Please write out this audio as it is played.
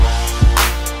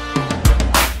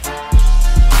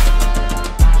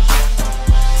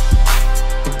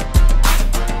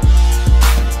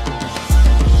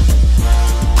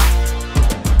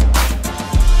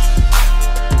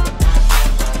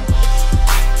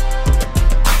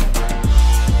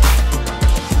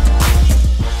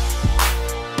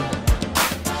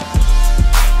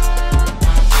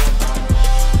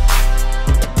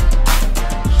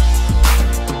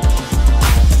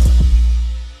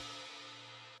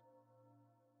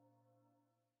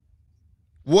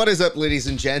What is up, ladies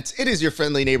and gents? It is your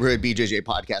friendly neighborhood BJJ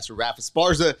podcaster, Rafa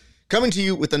Esparza, coming to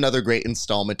you with another great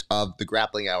installment of the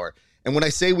Grappling Hour. And when I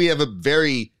say we have a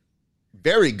very,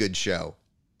 very good show,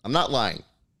 I'm not lying.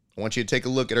 I want you to take a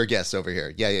look at our guests over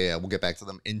here. Yeah. We'll get back to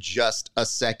them in just a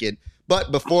second.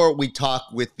 But before we talk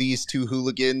with these two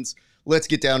hooligans, let's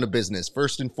get down to business.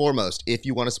 First and foremost, if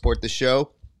you want to support the show,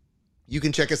 you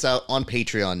can check us out on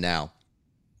Patreon now.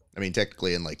 I mean,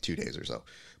 technically in like 2 days or so.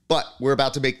 But we're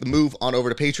about to make the move on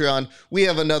over to Patreon. We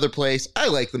have another place. I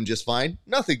like them just fine.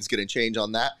 Nothing's going to change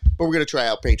on that. But we're going to try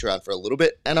out Patreon for a little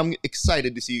bit. And I'm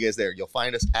excited to see you guys there. You'll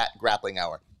find us at Grappling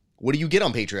Hour. What do you get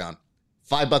on Patreon?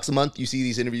 $5 a month. You see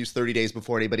these interviews 30 days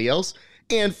before anybody else.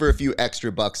 And for a few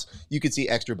extra bucks, you can see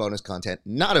extra bonus content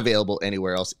not available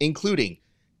anywhere else, including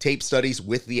tape studies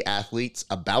with the athletes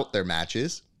about their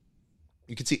matches.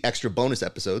 You can see extra bonus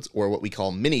episodes, or what we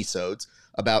call mini-sodes,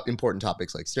 about important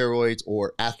topics like steroids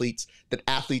or athletes that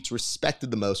athletes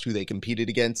respected the most who they competed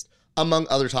against, among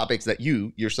other topics that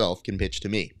you yourself can pitch to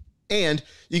me. And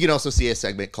you can also see a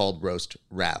segment called Roast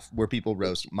Raf, where people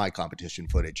roast my competition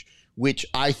footage, which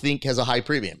I think has a high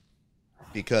premium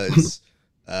because,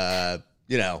 I'm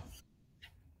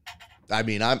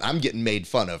getting made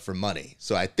fun of for money.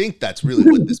 So I think that's really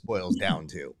what this boils down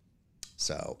to.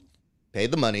 So pay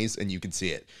the monies and you can see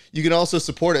it. You can also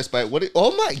support us by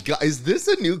oh my God, is this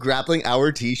a new Grappling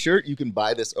Hour t-shirt? You can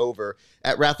buy this over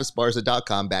at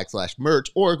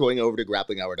rafesparza.com/merch or going over to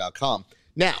grapplinghour.com.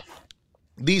 Now,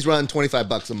 these run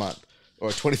 $25 a month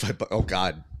or 25 bucks. Oh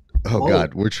God. Oh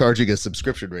God. We're charging a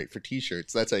subscription rate for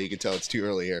t-shirts. That's how you can tell it's too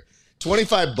early here.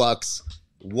 $25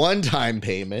 one-time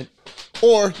payment,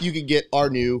 or you can get our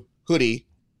new hoodie.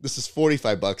 This is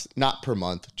 $45, not per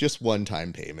month, just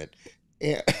one-time payment.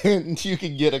 And you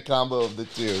can get a combo of the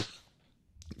two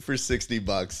for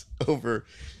 $60 over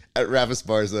at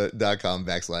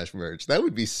rafesparza.com/merch. That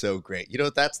would be so great. You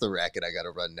know, that's the racket I got to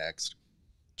run next.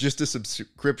 Just a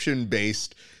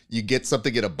subscription-based, you get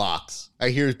something in a box. I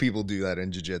hear people do that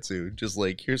in jiu-jitsu. Just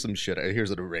like, here's some shit. Here's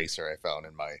an eraser I found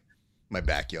in my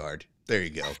backyard. There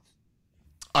you go.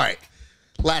 All right.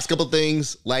 Last couple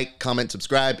things, like, comment,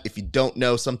 subscribe. If you don't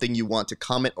know something you want to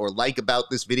comment or like about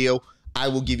this video, I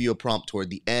will give you a prompt toward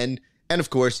the end. And of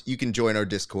course, you can join our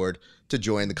Discord to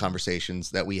join the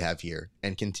conversations that we have here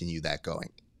and continue that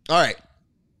going. All right.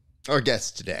 Our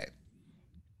guests today.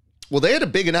 Well, they had a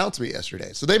big announcement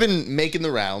yesterday. So they've been making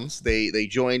the rounds. They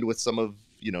joined with some of,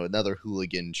 another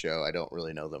hooligan show. I don't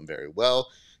really know them very well.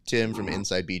 Tim from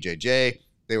Inside BJJ.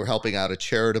 They were helping out a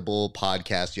charitable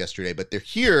podcast yesterday, but they're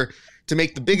here to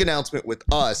make the big announcement with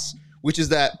us, which is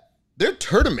that their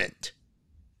tournament,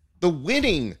 the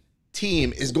winning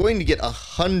team, is going to get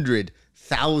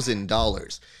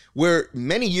 $100,000, where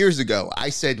many years ago I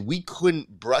said we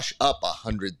couldn't brush up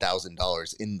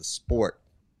 $100,000 in the sport.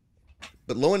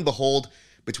 But lo and behold,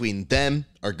 between them,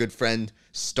 our good friend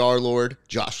Star-Lord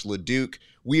Josh LeDuc,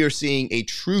 we are seeing a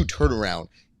true turnaround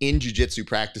in jiu-jitsu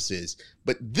practices.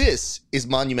 But this is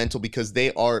monumental because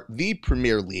they are the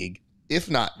premier league, if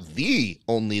not the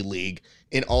only league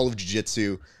in all of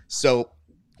jiu-jitsu. So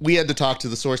we had to talk to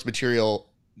the source material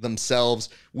themselves.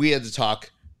 We had to talk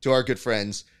to our good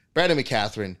friends Brandon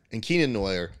McCaghren and Keelan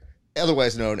Neuer,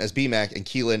 otherwise known as BMAC and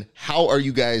Keelan. How are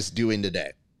you guys doing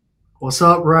today? What's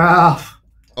up, Ralph?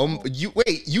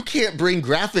 You can't bring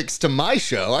graphics to my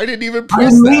show. I didn't even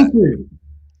press that.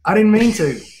 I didn't mean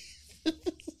to.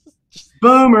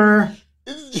 Boomer.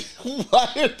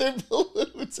 Why are there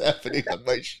balloons happening on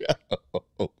my show?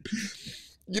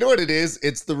 You know what it is?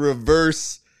 It's the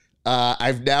reverse.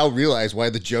 I've now realized why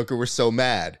the Joker was so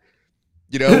mad.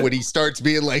 When he starts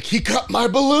being like, he cut my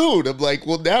balloon. I'm like,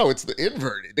 well, now it's the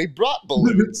inverted. They brought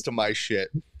balloons to my shit.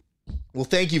 Well,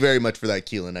 thank you very much for that,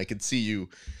 Keelan. I could see you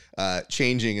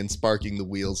changing and sparking the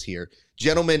wheels here.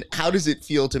 Gentlemen, how does it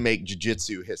feel to make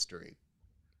jiu-jitsu history?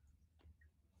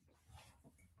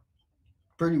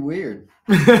 Pretty weird.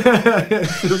 It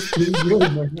feels pretty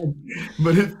good, man.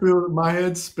 But it feels my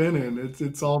head's spinning.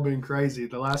 It's all been crazy.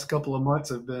 The last couple of months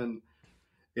have been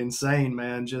insane,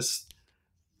 man.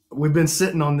 We've been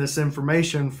sitting on this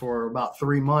information for about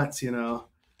 3 months, and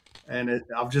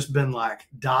I've just been like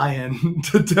dying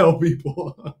to tell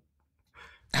people.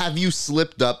 Have you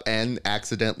slipped up and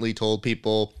accidentally told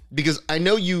people? Because I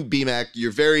know you, BMAC,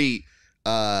 you're very,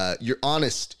 you're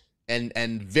honest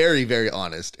and very, very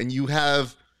honest. And you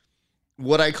have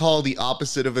what I call the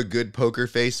opposite of a good poker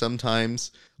face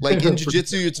sometimes. Like in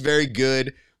jiu-jitsu, it's very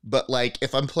good. But like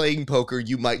if I'm playing poker,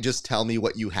 you might just tell me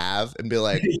what you have and be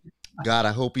like, God,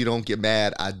 I hope you don't get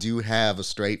mad. I do have a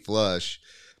straight flush.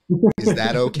 Is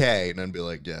that okay? And I'd be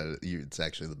like, yeah, it's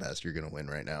actually the best. You're going to win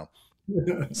right now.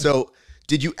 So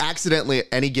Did you accidentally at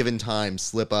any given time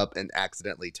slip up and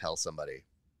accidentally tell somebody?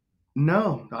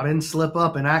 No, I didn't slip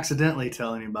up and accidentally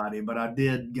tell anybody, but I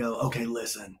did go, okay,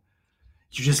 listen,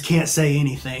 you just can't say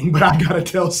anything, but I got to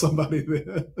tell somebody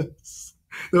this.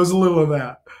 There was a little of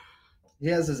that. He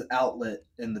has his outlet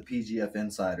in the PGF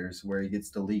Insiders where he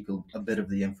gets to leak a bit of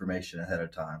the information ahead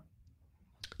of time.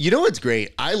 You know what's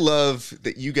great? I love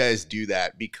that you guys do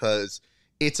that because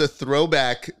it's a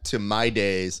throwback to my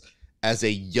days as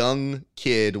a young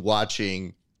kid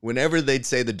watching. Whenever they'd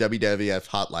say the WWF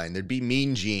hotline, there'd be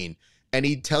Mean Gene, and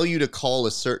he'd tell you to call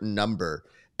a certain number.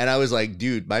 And I was like,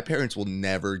 dude, my parents will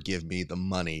never give me the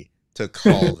money to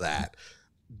call that.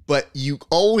 But you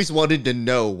always wanted to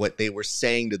know what they were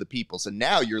saying to the people. So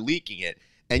now you're leaking it,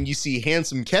 and you see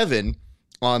Handsome Kevin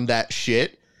on that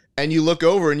shit, and you look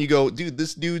over and you go, dude,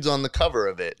 this dude's on the cover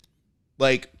of it.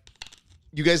 Like,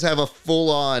 you guys have a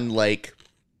full-on, like,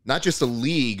 not just a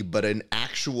league, but an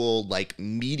actual, like,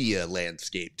 media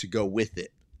landscape to go with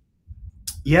it.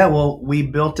 Yeah, well, we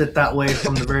built it that way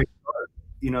from the very start.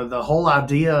 You know, the whole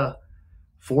idea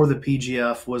for the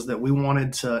PGF was that we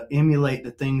wanted to emulate the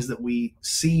things that we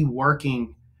see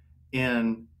working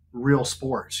in real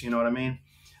sports. You know what I mean?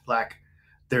 Like,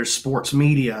 there's sports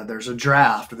media, there's a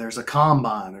draft, there's a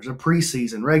combine, there's a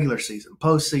preseason, regular season,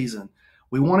 postseason.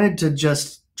 We wanted to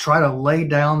just try to lay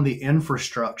down the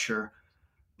infrastructure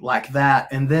like that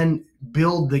and then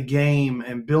build the game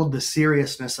and build the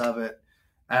seriousness of it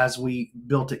as we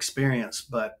built experience.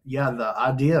 But yeah, the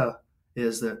idea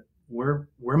is that we're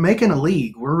making a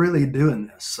league. We're really doing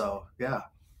this. So yeah.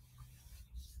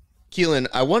 Keelan,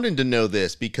 I wanted to know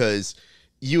this because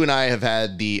you and I have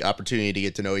had the opportunity to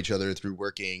get to know each other through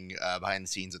working behind the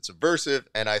scenes at Subversive,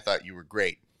 and I thought you were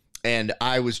great. And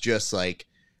I was just like,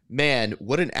 man,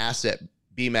 what an asset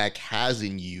BMAC has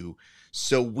in you.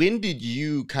 So when did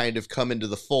you kind of come into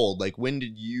the fold? Like, when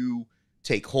did you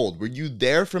take hold? Were you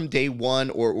there from day one,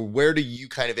 or where do you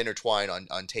kind of intertwine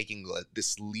on taking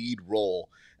this lead role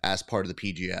as part of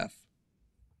the PGF?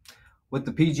 With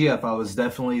the PGF, I was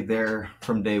definitely there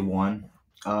from day one.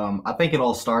 I think it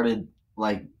all started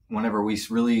like whenever we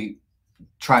really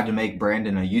tried to make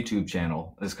Brandon a YouTube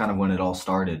channel is kind of when it all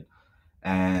started.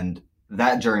 And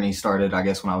that journey started, I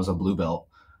guess, when I was a blue belt.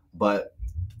 But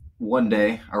one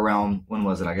day around, when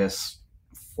was it? I guess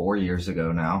 4 years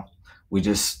ago now, we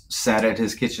just sat at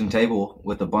his kitchen table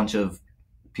with a bunch of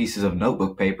pieces of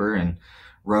notebook paper and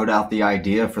wrote out the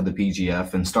idea for the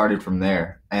PGF and started from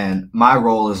there. And my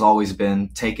role has always been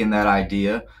taking that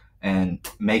idea and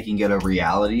making it a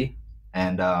reality.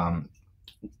 And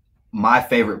my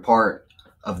favorite part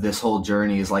of this whole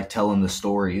journey is like telling the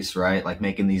stories, right? Like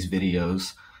making these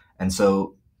videos. And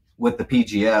so with the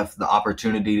PGF, the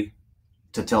opportunity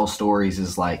to tell stories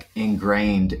is like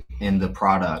ingrained in the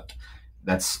product.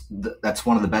 That's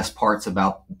one of the best parts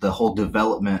about the whole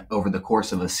development over the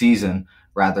course of a season,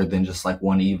 rather than just like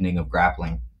one evening of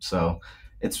grappling. So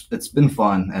it's been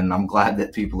fun, and I'm glad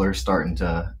that people are starting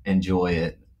to enjoy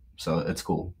it. So it's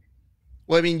cool.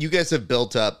 Well, I mean, you guys have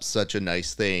built up such a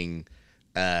nice thing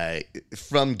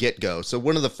from get-go. So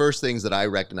one of the first things that I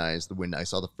recognized when I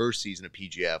saw the first season of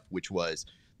PGF, which was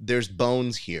there's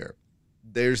bones here.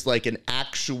 There's like an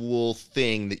actual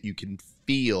thing that you can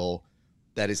feel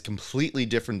that is completely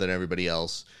different than everybody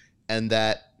else. And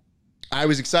that I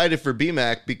was excited for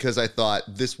BMAC because I thought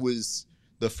this was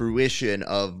the fruition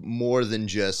of more than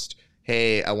just,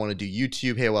 hey, I want to do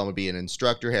YouTube. Hey, I want to be an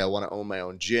instructor. Hey, I want to own my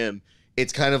own gym.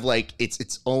 It's kind of like it's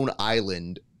its own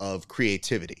island of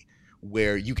creativity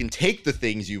where you can take the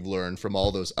things you've learned from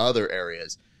all those other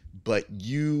areas, but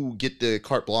you get the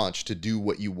carte blanche to do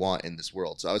what you want in this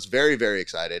world. So I was very, very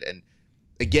excited. And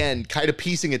again, kind of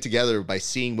piecing it together by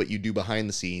seeing what you do behind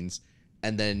the scenes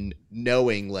and then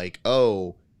knowing like,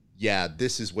 oh, yeah,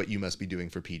 this is what you must be doing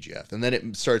for PGF. And then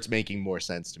it starts making more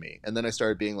sense to me. And then I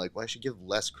started being like, well, I should give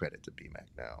less credit to BMAC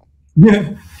now.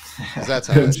 Yeah. Because that's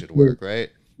how that should work, right?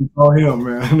 Oh, him,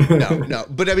 man. No.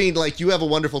 But I mean, like, you have a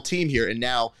wonderful team here, and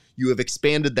now you have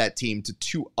expanded that team to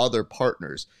 2 other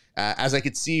partners. As I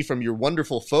could see from your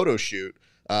wonderful photo shoot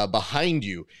behind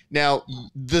you. Now,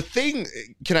 the thing,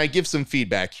 can I give some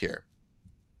feedback here?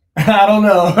 I don't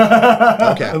know.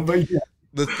 Okay. But yeah.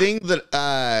 The thing that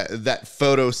that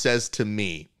photo says to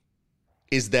me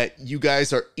is that you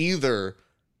guys are either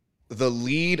the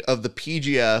lead of the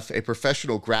PGF, a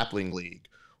professional grappling league,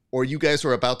 or you guys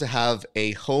are about to have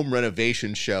a home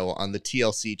renovation show on the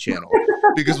TLC channel.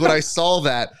 Because when I saw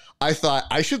that, I thought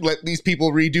I should let these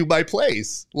people redo my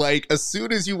place. Like, as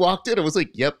soon as you walked in, I was like,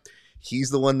 yep, he's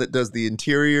the one that does the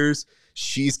interiors.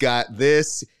 She's got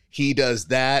this. He does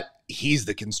that. He's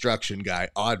the construction guy,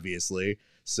 obviously.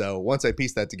 So once I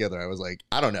pieced that together, I was like,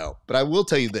 I don't know. But I will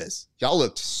tell you this. Y'all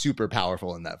looked super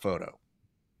powerful in that photo.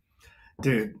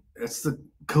 Dude, it's the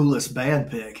coolest band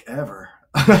pick ever.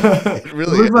 It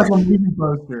really looks is. like a movie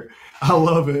poster. I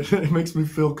love it. It makes me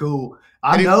feel cool.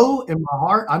 I know in my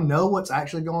heart, I know what's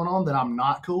actually going on, that I'm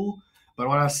not cool. But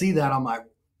when I see that, I'm like,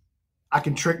 I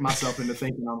can trick myself into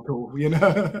thinking I'm cool, you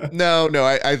know? No,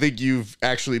 I think you've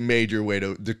actually made your way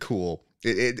to the cool.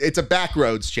 It's a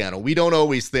backroads channel. We don't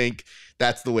always think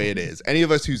that's the way it is. Any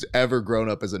of us who's ever grown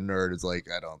up as a nerd is like,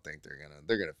 I don't think they're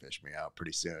gonna fish me out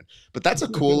pretty soon. But that's a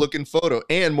cool looking photo.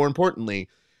 And more importantly,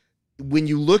 when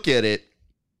you look at it,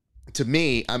 to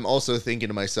me, I'm also thinking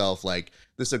to myself, like,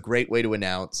 this is a great way to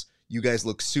announce. You guys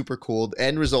look super cool. The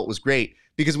end result was great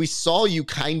because we saw you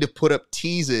kind of put up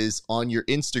teases on your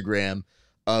Instagram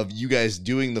of you guys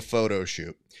doing the photo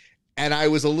shoot. And I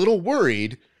was a little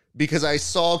worried because I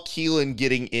saw Keelan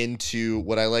getting into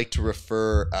what I like to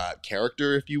refer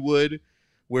character, if you would,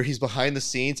 where he's behind the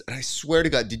scenes. And I swear to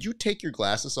God, did you take your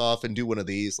glasses off and do one of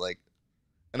these? Like,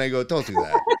 and I go, don't do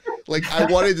that. Like, I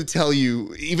wanted to tell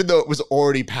you, even though it was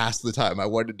already past the time, I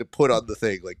wanted to put on the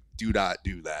thing, like, do not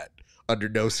do that. Under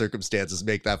no circumstances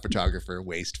make that photographer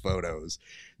waste photos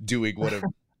doing one of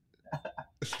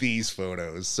these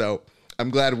photos. So I'm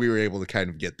glad we were able to kind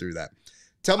of get through that.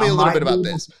 Tell me a little bit about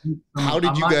this. How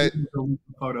did you guys...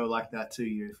 a photo like that to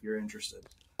you if you're interested.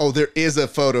 Oh, there is a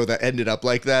photo that ended up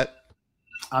like that?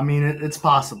 I mean, it's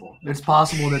possible. It's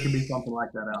possible there could be something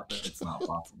like that out there. It's not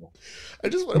possible. I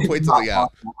just want to point something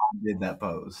out. I did that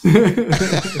pose.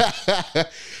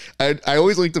 I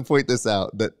always like to point this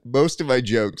out, that most of my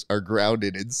jokes are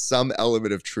grounded in some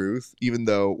element of truth, even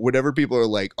though whenever people are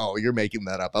like, oh, you're making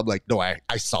that up, I'm like, no, I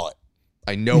saw it.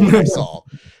 I know what I saw.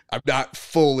 I'm not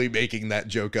fully making that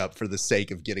joke up for the sake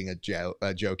of getting a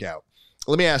joke out.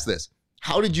 Let me ask this.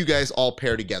 How did you guys all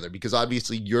pair together? Because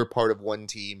obviously you're part of one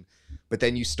team, but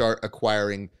then you start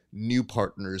acquiring new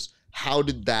partners. How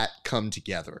did that come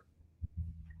together?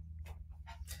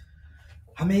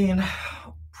 I mean,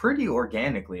 pretty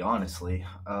organically, honestly.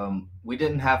 We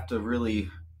didn't have to really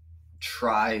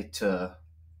try to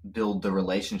build the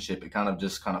relationship. It kind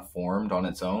of formed on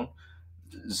its own.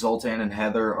 Zoltan and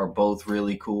Heather are both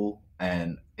really cool,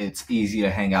 and it's easy to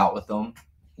hang out with them,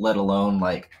 let alone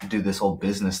like do this whole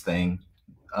business thing.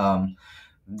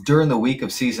 During the week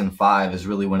of season 5 is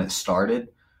really when it started.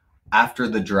 After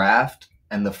the draft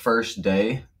and the first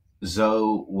day,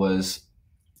 Zoe was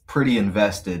pretty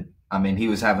invested. I mean, he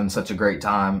was having such a great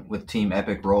time with Team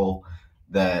Epic Roll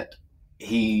that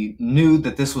he knew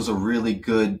that this was a really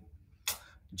good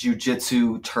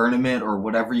jiu-jitsu tournament, or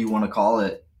whatever you want to call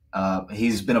it.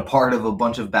 He's been a part of a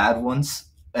bunch of bad ones,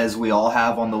 as we all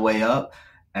have on the way up,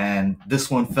 and this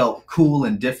one felt cool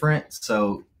and different.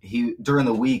 So during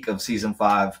the week of season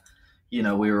 5,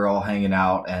 we were all hanging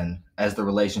out, and as the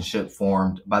relationship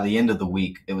formed, by the end of the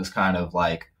week, it was kind of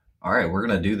like, all right, we're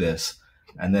going to do this.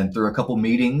 And then through a couple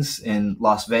meetings in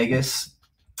Las Vegas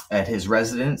at his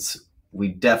residence, we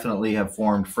definitely have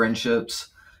formed friendships,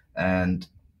 and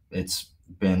it's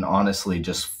been honestly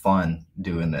just fun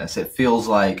doing this. It feels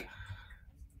like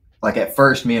at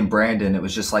first, me and Brandon, it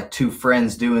was just like two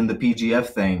friends doing the PGF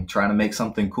thing, trying to make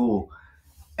something cool.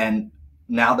 And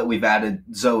now that we've added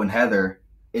Zoe and Heather,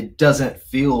 it doesn't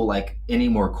feel like any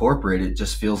more corporate. It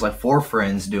just feels like 4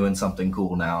 friends doing something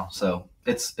cool now. So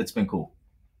it's been cool.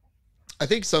 I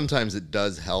think sometimes it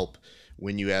does help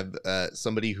when you have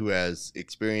somebody who has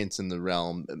experience in the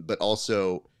realm, but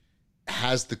also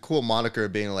has the cool moniker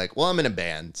of being like, well, I'm in a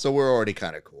band, so we're already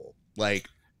kind of cool. Like,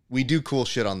 we do cool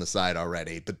shit on the side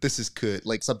already, but this is good,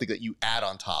 like something that you add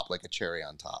on top, like a cherry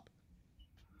on top.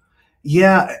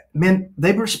 Yeah, man,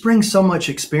 they bring so much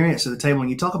experience to the table. When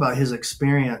you talk about his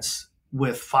experience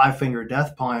with Five Finger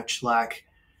Death Punch, like,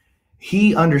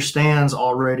 he understands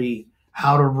already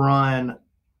how to run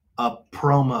a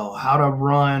promo, how to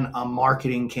run a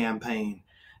marketing campaign,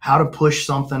 how to push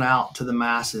something out to the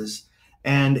masses.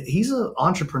 And he's an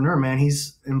entrepreneur, man.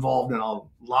 He's involved in a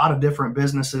lot of different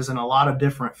businesses in a lot of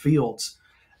different fields.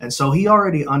 And so he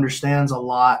already understands a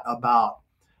lot about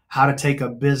how to take a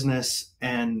business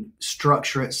and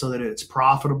structure it so that it's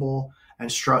profitable,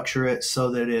 and structure it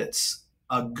so that it's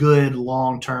a good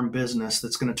long-term business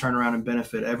that's going to turn around and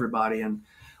benefit everybody. And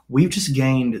we've just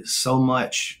gained so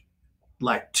much,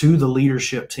 like, to the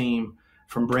leadership team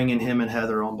from bringing him and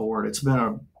Heather on board. It's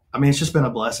just been a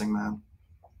blessing, man.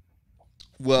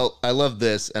 Well, I love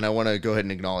this, and I want to go ahead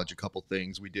and acknowledge a couple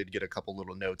things. We did get a couple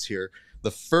little notes here. The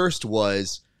first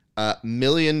was $1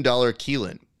 million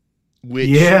Keelan, which,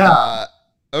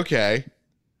 okay.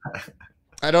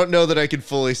 I don't know that I can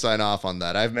fully sign off on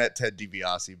that. I've met Ted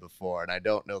DiBiase before, and I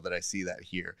don't know that I see that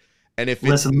here. And if it's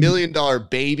Listen, $1 million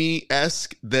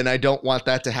baby-esque, then I don't want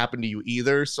that to happen to you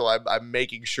either. So I'm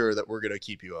making sure that we're going to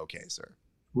keep you okay, sir.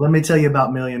 let me tell you about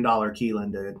 $1 Million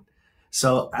Keelan, dude.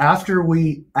 So after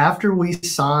we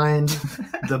signed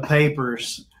the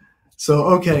papers, so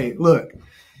okay, look,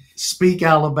 Speak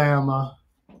Alabama,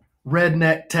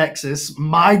 redneck Texas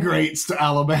migrates to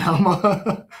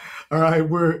Alabama. All right,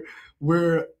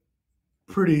 we're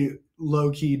pretty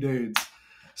low key dudes.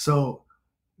 So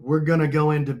we're gonna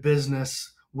go into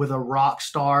business with a rock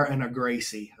star and a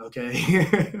Gracie,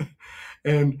 okay?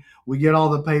 And we get all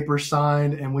the papers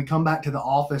signed, and we come back to the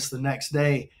office the next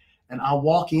day, and I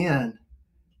walk in,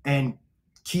 and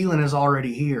Keelan is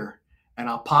already here, and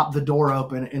I pop the door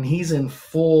open, and he's in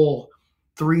full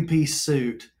 3-piece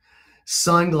suit,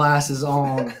 sunglasses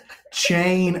on,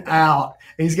 chain out.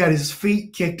 And he's got his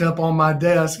feet kicked up on my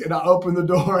desk, and I open the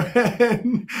door,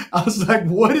 and I was like,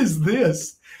 "What is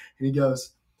this?" And he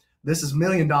goes, "This is $1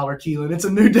 Million Keelan. It's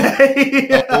a new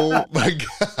day." Oh my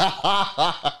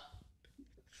God.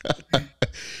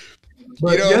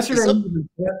 But yesterday he was in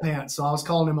sweatpants, so I was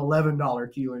calling him $11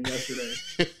 Keelan yesterday.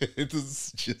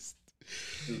 It's just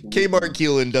Kmart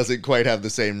Keelan doesn't quite have the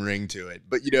same ring to it.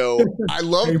 But, I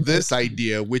love this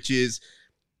idea, which is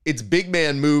it's big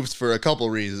man moves for a couple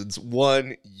reasons.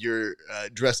 One, you're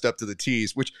dressed up to the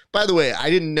T's, which, by the way, I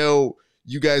didn't know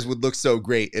you guys would look so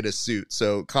great in a suit.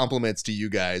 So compliments to you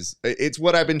guys. It's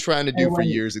what I've been trying to do for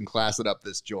years in classing up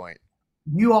this joint.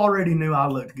 You already knew I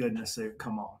looked good in a suit.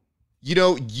 Come on.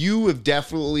 You have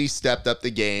definitely stepped up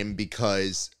the game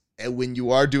because when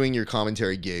you are doing your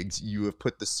commentary gigs, you have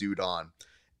put the suit on.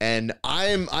 And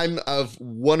I'm of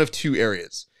one of two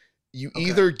areas. You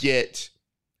either get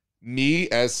me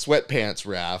as sweatpants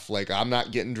Raph, like I'm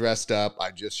not getting dressed up,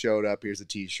 I just showed up, here's a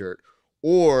t-shirt,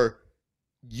 or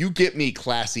you get me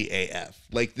classy AF.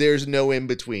 Like there's no in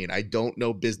between. I don't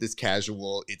know business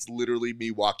casual. It's literally me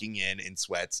walking in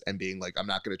sweats and being like, I'm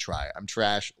not going to try. I'm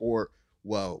trash, or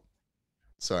whoa.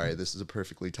 Sorry, this is a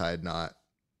perfectly tied knot.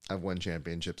 I've won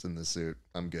championships in this suit.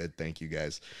 I'm good. Thank you,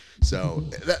 guys. So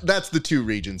that's the two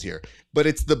regions here. But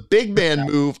it's the big man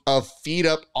move of feet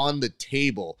up on the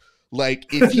table.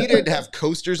 Like, if he didn't have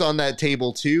coasters on that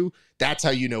table, too, that's how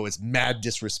you know it's mad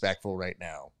disrespectful right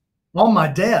now. On my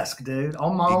desk, dude.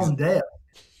 On my own desk.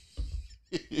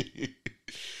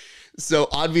 So,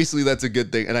 obviously, that's a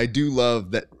good thing. And I do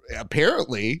love that,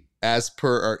 apparently, as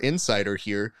per our insider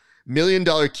here, $1 Million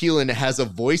Keelan has a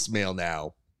voicemail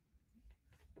now.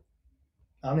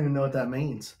 I don't even know what that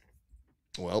means.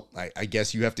 Well, I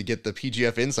guess you have to get the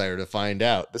PGF Insider to find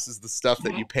out. This is the stuff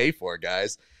that you pay for,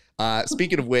 guys.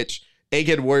 Speaking of which,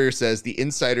 Egghead Warrior says the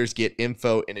insiders get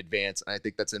info in advance. And I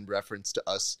think that's in reference to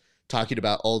us talking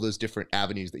about all those different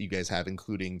avenues that you guys have,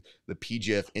 including the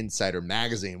PGF Insider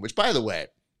magazine, which, by the way,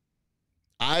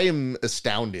 I am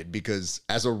astounded because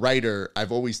as a writer,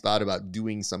 I've always thought about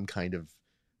doing some kind of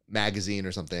magazine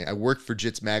or something. I worked for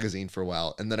Jits magazine for a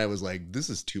while, and then I was like, this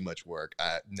is too much work.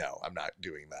 No, I'm not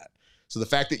doing that. So the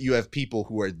fact that you have people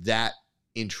who are that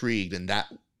intrigued and that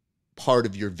part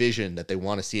of your vision that they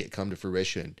want to see it come to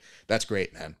fruition, that's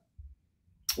great, man.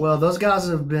 Well, those guys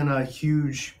have been a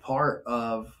huge part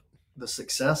of the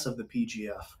success of the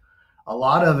PGF. A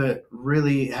lot of it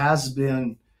really has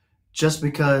been just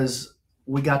because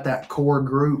we got that core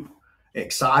group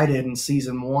excited in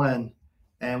season 1,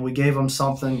 and we gave them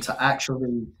something to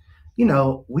actually,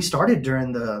 we started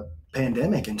during the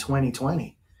pandemic in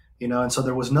 2020, and so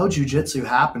there was no jiu-jitsu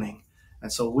happening.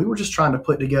 And so we were just trying to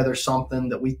put together something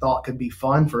that we thought could be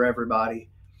fun for everybody.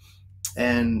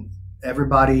 And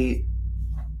everybody,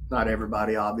 not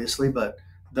everybody, obviously, but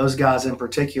those guys in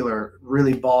particular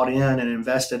really bought in and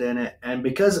invested in it. And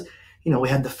because, we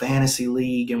had the fantasy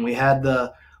league and we had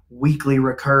the weekly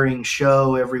recurring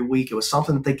show every week, it was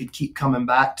something that they could keep coming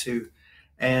back to.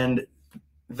 And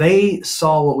they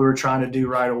saw what we were trying to do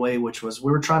right away, which was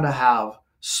we were trying to have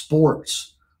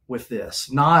sports with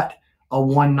this, not a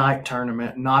one-night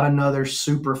tournament, not another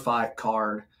super fight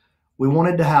card. We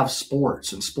wanted to have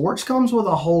sports, and sports comes with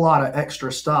a whole lot of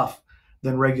extra stuff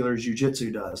than regular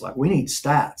jiu-jitsu does. Like, we need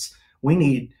stats, we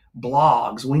need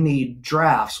blogs, we need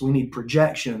drafts, we need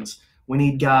projections, we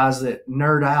need guys that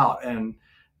nerd out and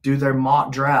do their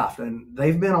mock draft, and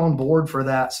they've been on board for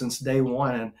that since day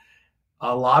one. And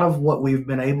a lot of what we've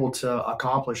been able to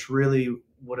accomplish really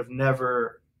would have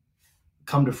never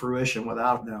come to fruition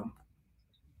without them.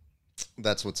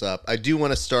 That's what's up. I do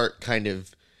want to start kind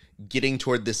of getting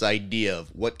toward this idea of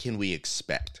what can we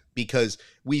expect, because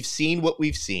we've seen what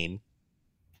we've seen.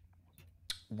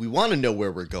 We want to know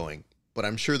where we're going, but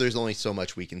I'm sure there's only so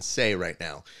much we can say right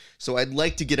now. So I'd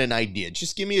like to get an idea.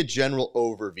 Just give me a general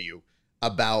overview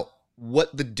about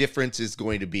what the difference is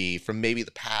going to be from maybe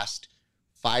the past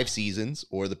 5 seasons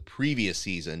or the previous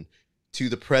season to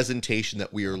the presentation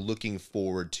that we are looking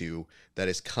forward to that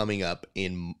is coming up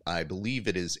in, I believe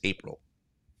it is April.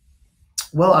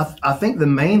 Well, I think the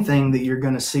main thing that you're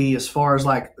going to see as far as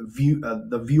like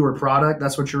the viewer product,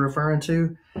 that's what you're referring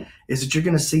to, is that you're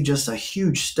going to see just a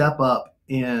huge step up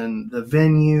in the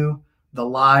venue, the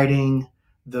lighting,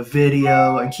 the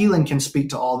video. And Keelan can speak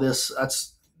to all this.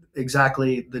 That's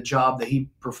exactly the job that he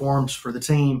performs for the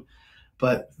team.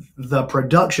 But the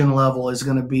production level is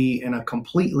going to be in a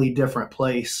completely different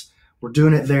place. We're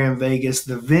doing it there in Vegas.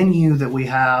 The venue that we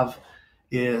have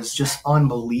is just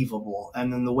unbelievable.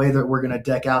 And then the way that we're going to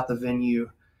deck out the venue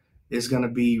is going to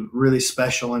be really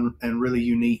special and really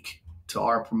unique to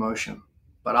our promotion.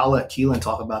 But I'll let Keelan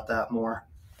talk about that more.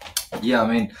 Yeah,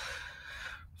 I mean,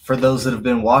 for those that have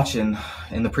been watching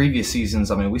in the previous seasons,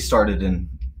 I mean, we started in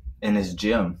his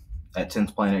gym at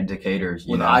 10th Planet Decatur.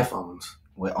 With iPhones.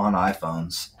 On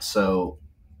iPhones. So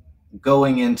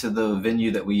going into the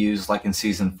venue that we used like in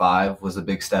season 5 was a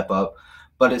big step up,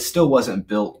 but it still wasn't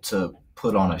built to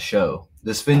put on a show.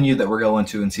 This venue that we're going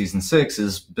to in season 6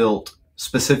 is built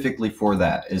specifically for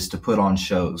that, is to put on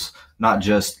shows, not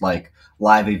just like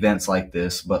live events like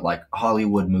this, but like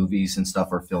Hollywood movies and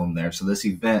stuff are filmed there. So this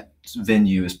event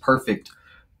venue is perfect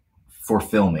for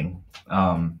filming.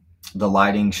 The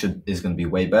lighting is going to be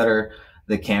way better.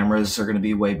 The cameras are going to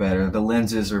be way better. The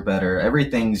lenses are better.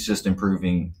 Everything's just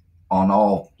improving on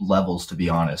all levels, to be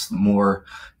honest. More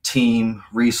team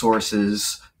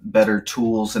resources, better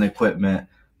tools and equipment.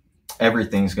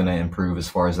 Everything's going to improve as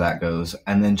far as that goes.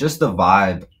 And then just the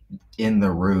vibe in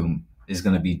the room is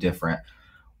going to be different.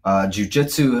 All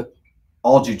jiu-jitsu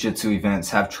events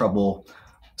have trouble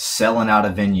selling out a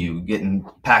venue,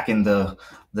 packing the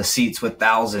seats with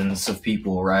thousands of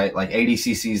people, right? Like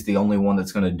ADCC is the only one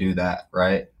that's going to do that,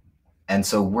 right? And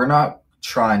so we're not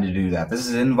trying to do that. This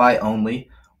is invite only.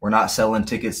 We're not selling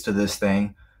tickets to this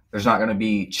thing. There's not going to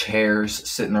be chairs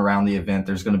sitting around the event.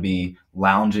 There's going to be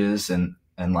lounges and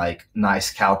like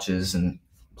nice couches and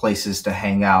places to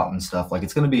hang out and stuff. Like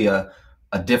it's going to be a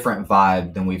different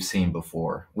vibe than we've seen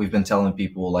before. We've been telling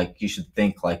people like you should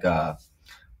think like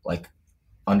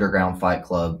underground fight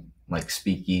club, like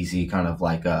speakeasy, kind of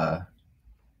like a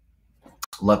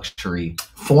luxury.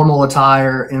 Formal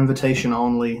attire, invitation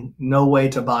only, no way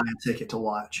to buy a ticket to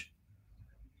watch.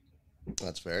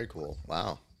 That's very cool.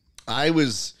 Wow. I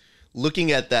was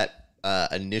looking at that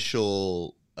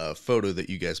initial photo that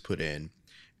you guys put in,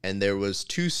 and there was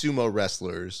 2 sumo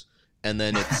wrestlers, and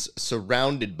then it's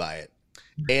surrounded by it.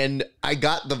 And I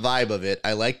got the vibe of it.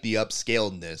 I like the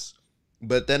upscaledness.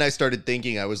 But then I started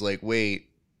thinking, I was like, wait,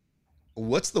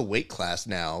 what's the weight class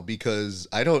now? Because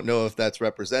I don't know if that's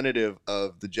representative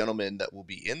of the gentleman that will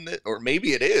be in it, or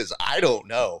maybe it is. I don't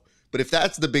know. But if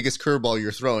that's the biggest curveball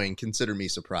you're throwing, consider me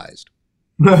surprised.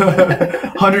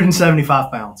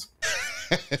 175 pounds.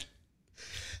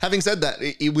 Having said that,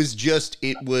 it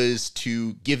was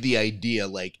to give the idea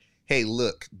like, hey,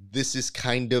 look, this is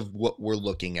kind of what we're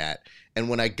looking at. And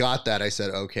when I got that, I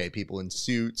said, okay, people in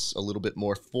suits, a little bit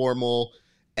more formal.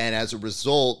 And as a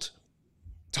result,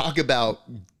 talk about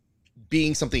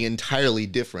being something entirely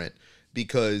different,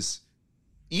 because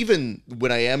even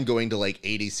when I am going to like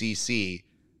ADCC,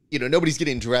 you know, nobody's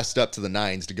getting dressed up to the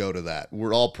nines to go to that.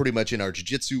 We're all pretty much in our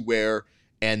jiu-jitsu wear,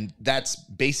 and that's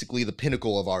basically the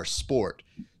pinnacle of our sport.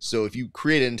 So if you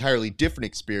create an entirely different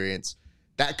experience,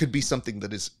 that could be something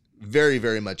that is very,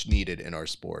 very much needed in our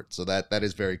sport. So that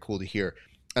is very cool to hear.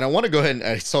 And I want to go ahead and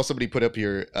I saw somebody put up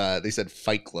here, they said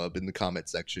Fight Club in the comment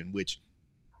section, which,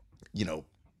 you know,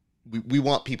 we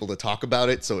want people to talk about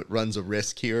it, so it runs a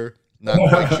risk here. Not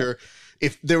quite sure.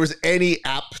 If there was any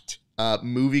apt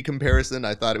movie comparison,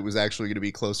 I thought it was actually going to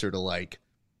be closer to like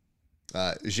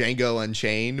Django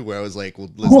Unchained, where I was like, well,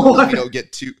 listen, you don't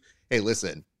get too... Hey,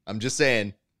 listen, I'm just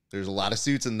saying there's a lot of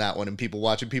suits in that one and people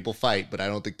watching people fight, but I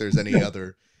don't think there's any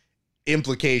other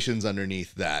implications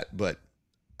underneath that. But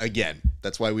again,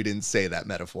 that's why we didn't say that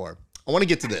metaphor. I want to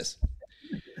get to this.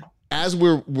 As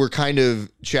we're kind of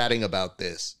chatting about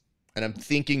this, and I'm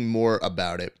thinking more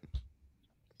about it,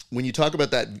 when you talk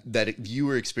about that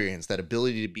viewer experience, that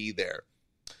ability to be there,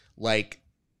 like,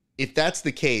 if that's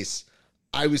the case,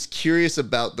 I was curious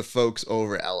about the folks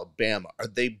over Alabama. Are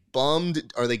they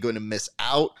bummed? Are they going to miss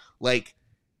out? Like,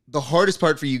 the hardest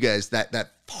part for you guys,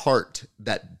 that part,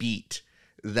 that beat,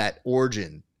 that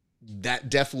origin, that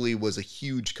definitely was a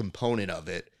huge component of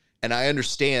it. And I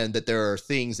understand that there are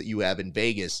things that you have in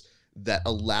Vegas that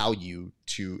allow you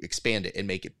to expand it and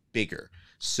make it bigger.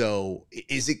 So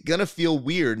is it going to feel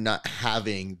weird not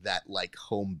having that like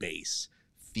home base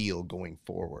feel going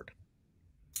forward?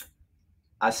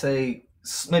 I say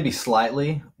maybe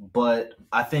slightly, but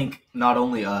I think not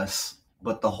only us,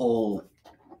 but the whole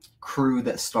crew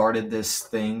that started this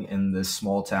thing in this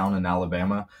small town in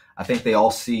Alabama, I think they all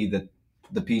see that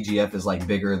the PGF is like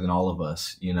bigger than all of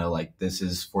us, like this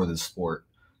is for the sport.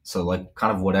 So like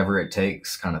kind of whatever it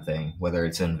takes kind of thing, whether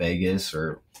it's in Vegas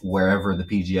or wherever the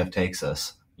PGF takes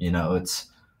us,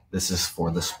 this is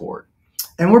for the sport.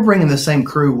 And we're bringing the same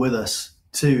crew with us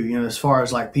too, as far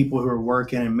as like people who are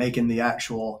working and making the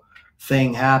actual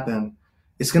thing happen.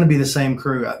 It's going to be the same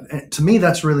crew. To me,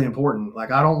 that's really important.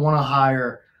 Like, I don't want to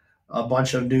hire a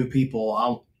bunch of new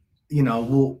people.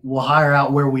 We'll hire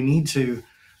out where we need to,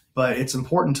 but it's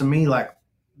important to me. Like,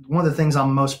 one of the things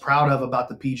I'm most proud of about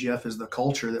the PGF is the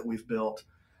culture that we've built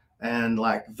and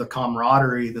like the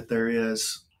camaraderie that there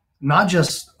is, not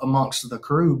just amongst the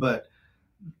crew, but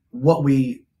what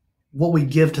we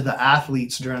give to the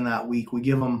athletes during that week. We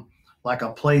give them like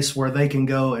a place where they can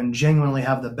go and genuinely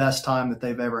have the best time that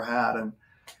they've ever had. And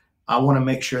I want to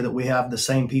make sure that we have the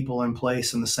same people in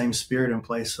place and the same spirit in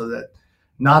place so that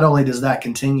not only does that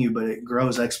continue, but it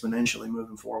grows exponentially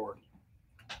moving forward.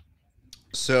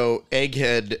 So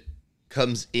Egghead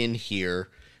comes in here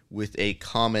with a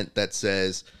comment that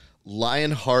says,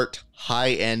 Lionheart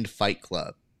High-End Fight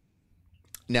Club.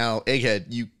 Now, Egghead,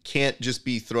 you can't just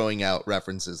be throwing out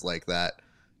references like that.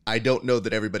 I don't know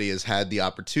that everybody has had the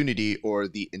opportunity or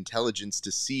the intelligence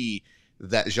to see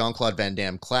that Jean-Claude Van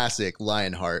Damme classic,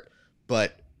 Lionheart,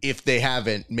 but if they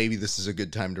haven't, maybe this is a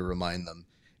good time to remind them.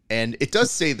 And it does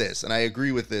say this, and I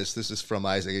agree with this. This is from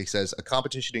Isaac. He says, a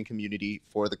competition and community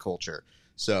for the culture.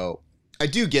 So I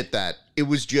do get that. It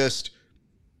was just,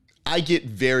 I get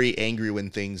very angry when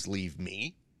things leave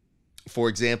me. For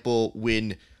example,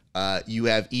 when you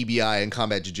have EBI and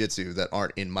combat jiu-jitsu that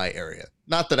aren't in my area.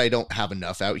 Not that I don't have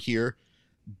enough out here,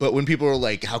 but when people are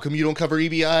like, how come you don't cover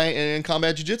EBI and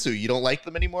combat jiu-jitsu? You don't like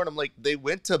them anymore? And I'm like, they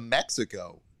went to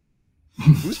Mexico.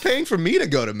 Who's paying for me to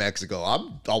go to Mexico?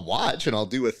 I'll watch and I'll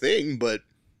do a thing, but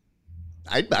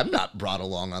I'm not brought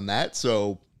along on that.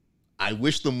 So I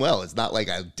wish them well. It's not like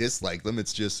I dislike them.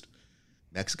 It's just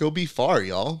Mexico be far,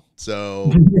 y'all.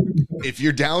 So if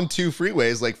you're down 2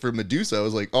 freeways, like for Medusa, I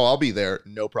was like, oh, I'll be there.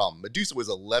 No problem. Medusa was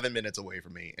 11 minutes away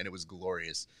from me, and it was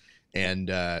glorious. And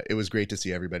it was great to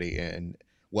see everybody. And,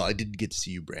 well, I didn't get to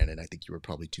see you, Brandon. I think you were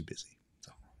probably too busy.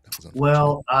 So that was unfortunate.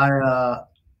 Well,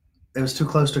 it was too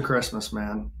close to Christmas,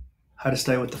 man. Had to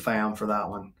stay with the fam for that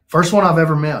one. First one I've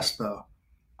ever missed, though.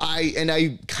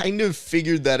 I kind of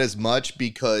figured that as much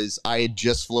because I had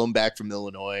just flown back from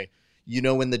Illinois.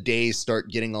 When the days start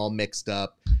getting all mixed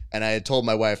up, and I had told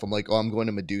my wife, I'm like, oh, I'm going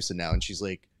to Medusa now. And she's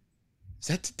like, is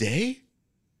that today?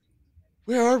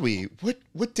 Where are we?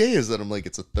 What day is that? I'm like,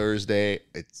 it's a Thursday.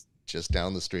 It's just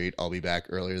down the street. I'll be back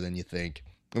earlier than you think.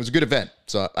 It was a good event.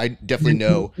 So I definitely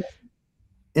know.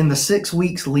 In the 6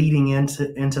 weeks leading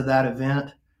into that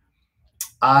event,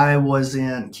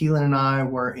 Keelan and I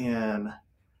were in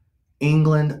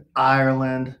England,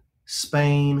 Ireland,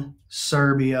 Spain,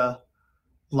 Serbia,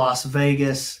 Las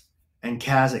Vegas, and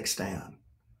Kazakhstan.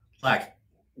 Like,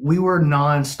 we were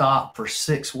nonstop for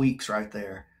 6 weeks right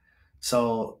there.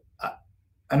 So,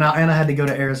 and I had to go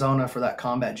to Arizona for that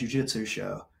combat jiu-jitsu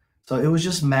show. So it was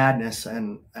just madness,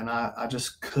 and I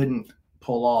just couldn't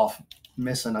pull off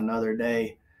missing another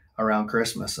day around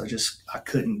Christmas. I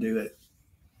couldn't do it.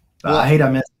 Well, I hate I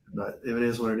missed it, but it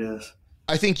is what it is.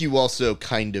 I think you also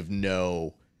kind of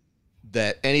know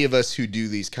that any of us who do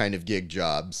these kind of gig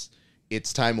jobs,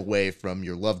 it's time away from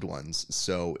your loved ones.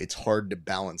 So it's hard to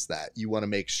balance that. You want to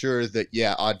make sure that,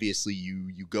 yeah, obviously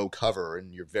you go cover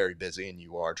and you're very busy and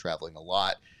you are traveling a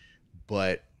lot,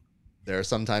 but there are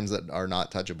some times that are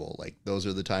not touchable. Like, those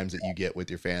are the times that you get with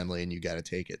your family and you got to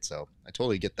take it. So I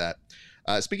totally get that.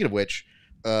 Speaking of which,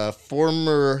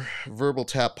 former Verbal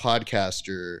Tap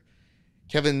podcaster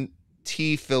Kevin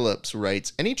T. Phillips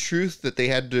writes, any truth that they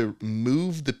had to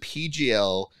move the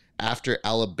PGL after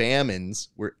Alabamans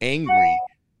were angry?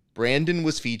 Brandon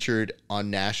was featured on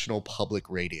national public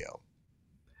radio.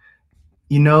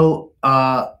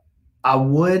 I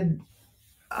would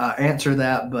answer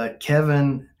that, but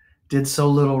Kevin did so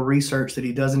little research that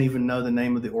he doesn't even know the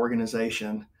name of the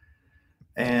organization.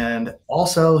 And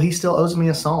also, he still owes me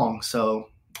a song, so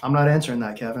I'm not answering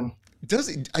that, Kevin. Does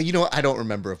he? I don't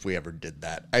remember if we ever did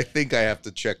that. I think I have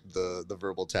to check the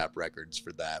Verbal Tap records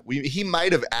for that. He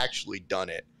might have actually done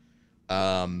it.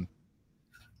 I'm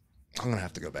gonna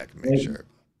have to go back and make sure.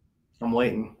 I'm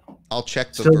waiting. I'll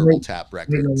check the Verbal Tap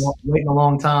records. Waiting a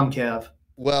long time, Kev.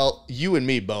 Well, you and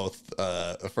me both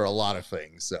for a lot of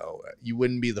things, so you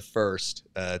wouldn't be the first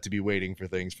to be waiting for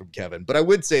things from Kevin. But I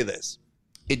would say this.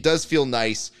 It does feel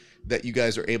nice that you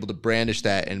guys are able to brandish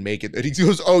that and make it. And he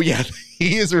goes, "Oh yeah,"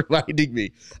 he is reminding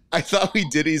me. I thought we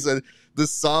did. He said the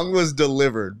song was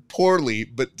delivered poorly,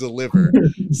 but delivered.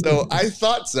 So I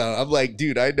thought so. I'm like,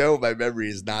 dude, I know my memory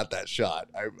is not that shot.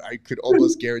 I could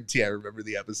almost guarantee I remember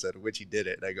the episode in which he did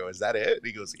it. And I go, "Is that it?" And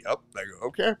he goes, "Yep." I go,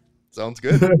 "Okay, sounds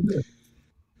good."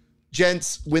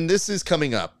 Gents, when this is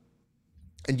coming up,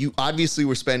 and you obviously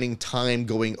were spending time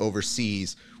going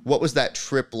overseas, what was that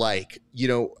trip like? You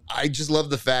know, I just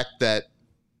love the fact that,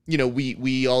 you know,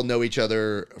 we all know each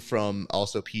other from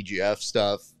also PGF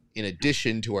stuff in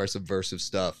addition to our subversive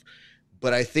stuff.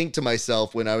 But I think to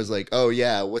myself when I was like, "Oh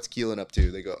yeah, what's Keelan up to?"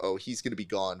 They go, "Oh, he's going to be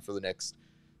gone for the next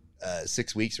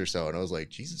 6 weeks or so." And I was like,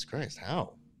 Jesus Christ,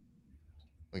 how?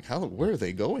 Like, where are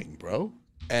they going, bro?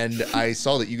 And I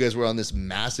saw that you guys were on this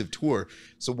massive tour.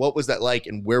 So what was that like,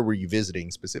 and where were you visiting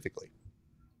specifically?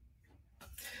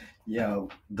 Yeah,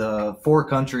 the 4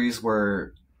 countries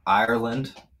were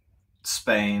Ireland,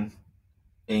 Spain,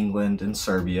 England, and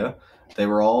Serbia. They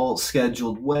were all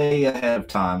scheduled way ahead of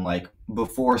time, like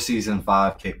before season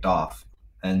 5 kicked off.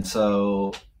 And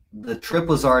so the trip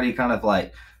was already kind of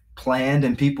like planned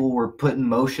and people were put in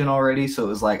motion already. So it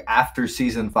was like after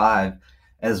season 5,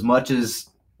 as much as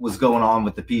was going on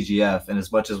with the PGF and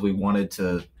as much as we wanted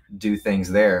to do things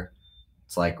there,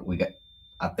 it's like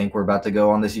I think we're about to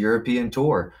go on this European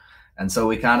tour. And so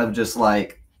we kind of just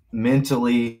like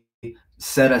mentally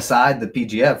set aside the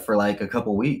PGF for like a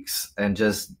couple weeks and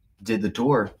just did the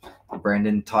tour.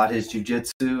 Brandon taught his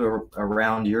jiu-jitsu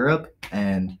around Europe,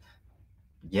 and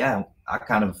yeah, I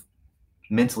kind of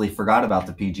mentally forgot about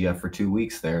the PGF for 2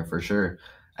 weeks there for sure.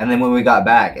 And then when we got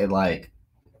back, it like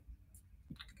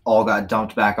all got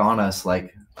dumped back on us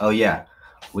like, "Oh yeah,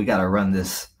 we got to run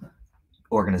this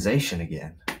organization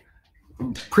again."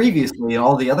 Previously, in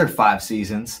all the other 5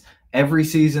 seasons, every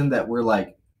season that we're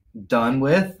like done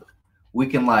with, we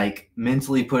can like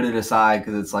mentally put it aside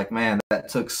because it's like, man, that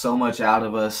took so much out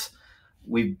of us.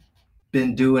 We've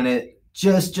been doing it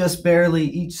just barely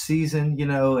each season, you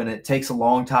know, and it takes a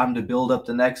long time to build up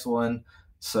the next one.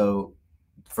 So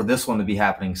for this one to be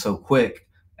happening so quick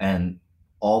and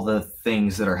all the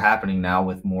things that are happening now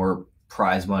with more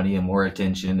prize money and more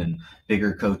attention and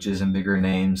bigger coaches and bigger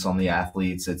names on the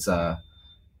athletes, it's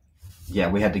yeah,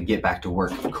 we had to get back to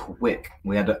work quick.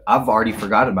 I've already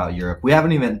forgot about Europe. I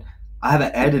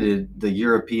haven't edited the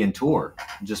European tour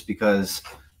just because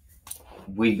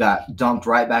we got dumped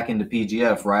right back into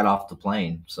PGF right off the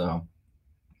plane. So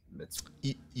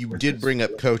you did bring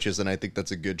up coaches, and I think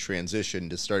that's a good transition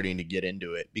to starting to get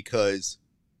into it because,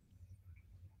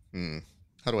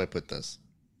 how do I put this?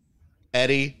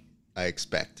 Eddie, I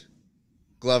expect.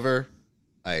 Glover,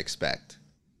 I expect.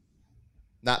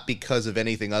 Not because of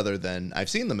anything other than I've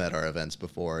seen them at our events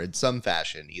before in some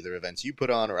fashion, either events you put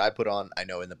on or I put on. I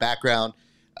know in the background,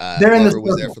 They're in the Glover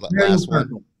was there for the last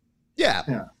one.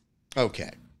 Yeah. Okay.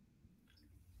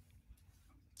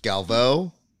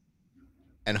 Galvo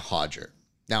and Hodger.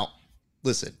 Now,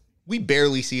 listen, we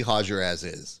barely see Hodger as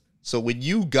is. So when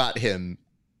you got him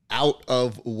out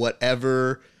of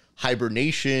whatever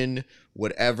hibernation,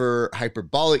 whatever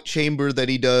hyperbolic chamber that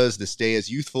he does to stay as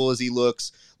youthful as he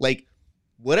looks, like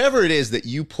whatever it is that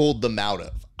you pulled them out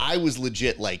of, I was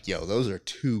legit like, yo, those are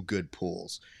 2 good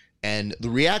pulls. And the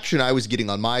reaction I was getting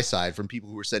on my side from people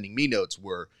who were sending me notes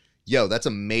were, yo, that's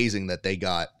amazing that they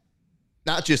got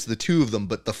not just the 2 of them,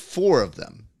 but the 4 of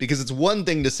them. Because it's one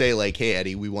thing to say like, "Hey,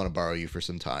 Eddie, we want to borrow you for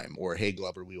some time," or "Hey,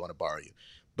 Glover, we want to borrow you."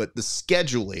 But the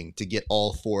scheduling to get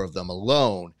all 4 of them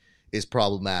alone is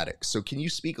problematic. So can you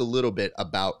speak a little bit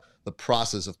about the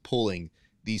process of pulling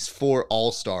these 4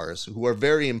 all-stars who are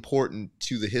very important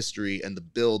to the history and the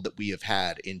build that we have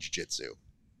had in jiu-jitsu?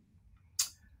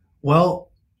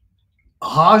 Well,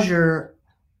 Hodger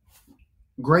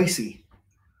Gracie,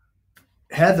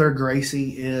 Heather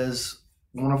Gracie is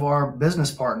one of our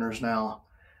business partners now.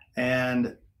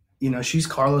 And, you know, she's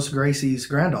Carlos Gracie's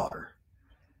granddaughter.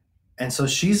 And so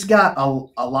she's got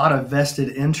a lot of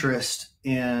vested interest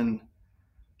in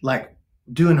like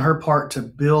doing her part to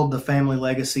build the family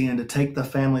legacy and to take the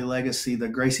family legacy, the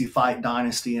Gracie Fight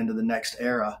dynasty, into the next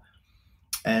era.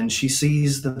 And she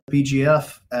sees the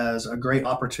PGF as a great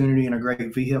opportunity and a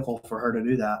great vehicle for her to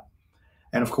do that.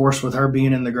 And of course, with her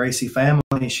being in the Gracie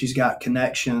family, she's got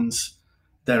connections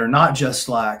that are not just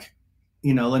like,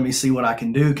 you know, let me see what I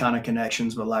can do kind of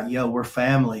connections, but like, yo, we're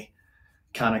family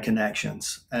kind of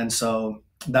connections. And so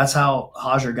that's how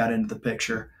Hodger got into the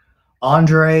picture.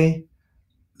 Andre,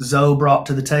 Zoe brought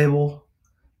to the table.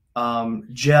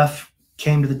 Jeff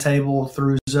came to the table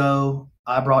through Zoe.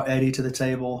 I brought Eddie to the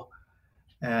table.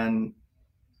 And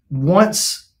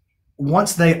once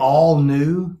they all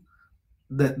knew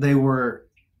that they were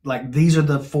like, these are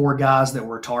the 4 guys that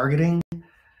we're targeting,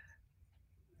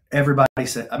 everybody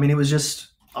said, I mean, it was just,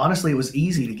 honestly, it was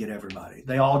easy to get everybody.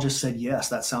 They all just said, yes,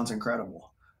 that sounds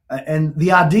incredible. And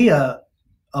the idea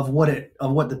of what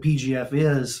the PGF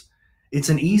is, it's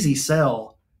an easy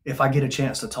sell if I get a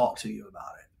chance to talk to you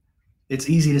about it. It's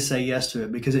easy to say yes to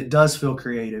it because it does feel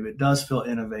creative. It does feel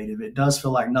innovative. It does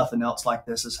feel like nothing else like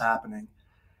this is happening.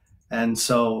 And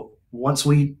so once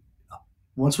we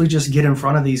just get in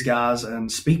front of these guys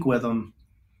and speak with them,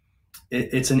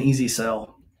 it's an easy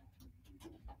sell.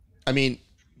 I mean,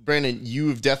 Brandon,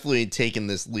 you've definitely taken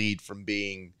this lead from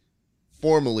being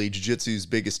formerly jiu-jitsu's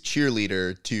biggest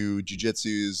cheerleader to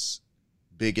jiu-jitsu's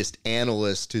biggest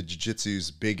analyst to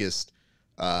jiu-jitsu's biggest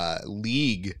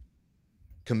league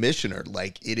commissioner.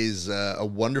 Like, it is a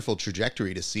wonderful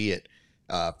trajectory to see it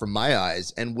from my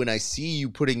eyes. And when I see you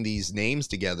putting these names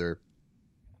together,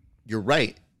 you're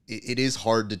right. It is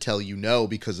hard to tell no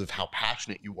because of how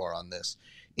passionate you are on this,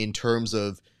 in terms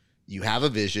of you have a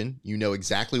vision, you know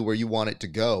exactly where you want it to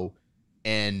go,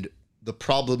 and the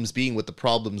problems being what the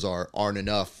problems aren't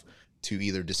enough to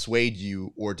either dissuade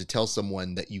you or to tell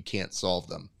someone that you can't solve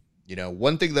them. You know,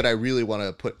 one thing that I really want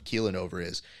to put Keelan over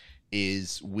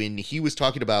is when he was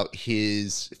talking about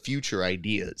his future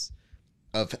ideas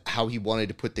of how he wanted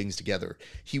to put things together,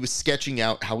 he was sketching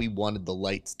out how he wanted the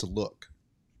lights to look.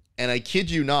 And I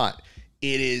kid you not,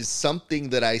 it is something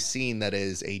that I've seen that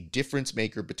is a difference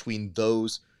maker between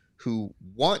those who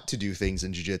want to do things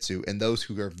in jiu-jitsu and those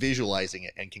who are visualizing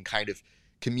it and can kind of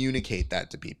communicate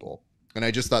that to people. And I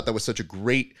just thought that was such a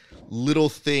great little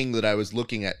thing that I was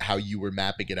looking at how you were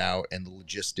mapping it out and the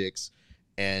logistics,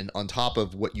 and on top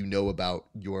of what you know about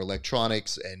your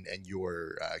electronics and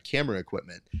your camera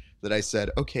equipment, that I said,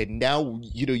 okay, now,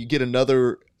 you know, you get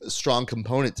another strong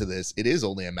component to this. It is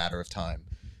only a matter of time.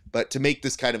 But to make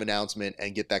this kind of announcement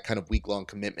and get that kind of week-long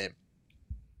commitment,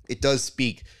 it does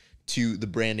speak to the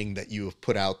branding that you have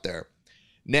put out there.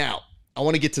 Now, I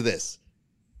want to get to this.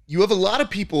 You have a lot of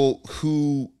people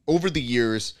who, over the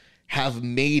years, have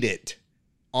made it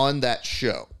on that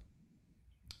show,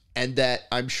 and that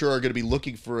I'm sure are going to be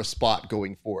looking for a spot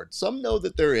going forward. Some know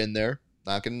that they're in there.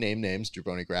 Not going to name names,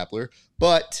 Jabroni Grappler.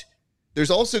 But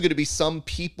there's also going to be some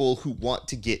people who want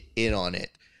to get in on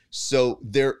it. So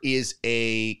there is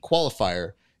a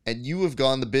qualifier, and you have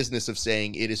gone the business of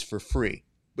saying it is for free.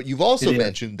 But you've also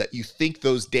mentioned that you think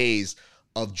those days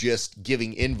of just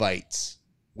giving invites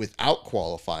without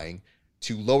qualifying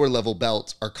to lower level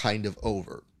belts are kind of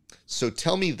over. So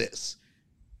tell me this.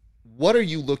 What are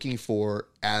you looking for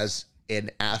as an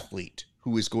athlete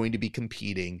who is going to be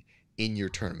competing in your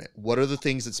tournament? What are the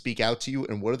things that speak out to you,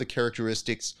 and what are the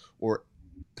characteristics or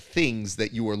things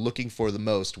that you are looking for the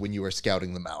most when you are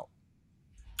scouting them out?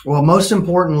 Well, most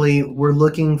importantly, we're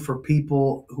looking for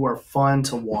people who are fun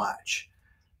to watch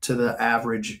to the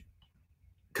average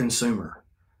consumer.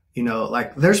 You know,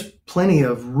 like, there's plenty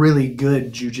of really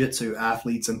good jiu-jitsu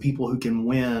athletes and people who can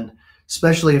win,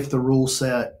 especially if the rule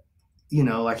set, you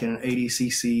know, like in an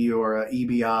ADCC or a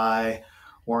EBI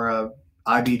or a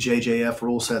IBJJF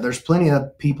rule set. There's plenty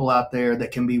of people out there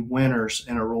that can be winners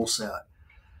in a rule set.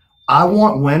 I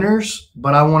want winners,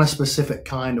 but I want a specific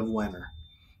kind of winner.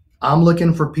 I'm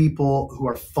looking for people who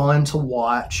are fun to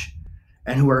watch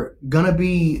and who are going to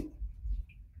be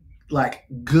like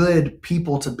good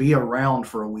people to be around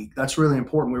for a week. That's really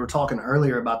important. We were talking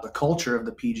earlier about the culture of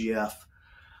the PGF.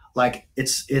 Like,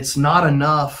 it's not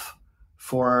enough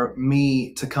for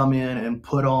me to come in and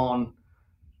put on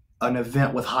an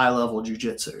event with high level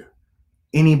jiu-jitsu.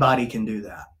 Anybody can do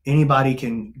that. Anybody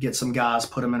can get some guys,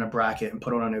 put them in a bracket, and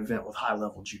put on an event with high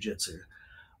level jiu-jitsu.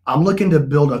 I'm looking to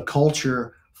build a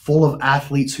culture full of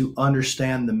athletes who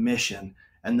understand the mission.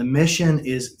 And the mission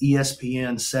is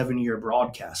ESPN's 7-year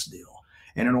broadcast deal.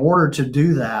 And in order to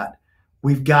do that,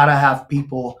 we've got to have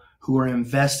people who are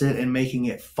invested in making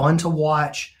it fun to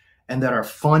watch and that are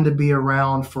fun to be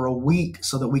around for a week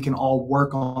so that we can all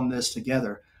work on this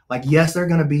together. Like, yes, they're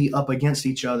going to be up against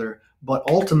each other, but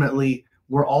ultimately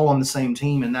we're all on the same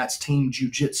team, and that's Team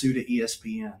Jiu-Jitsu to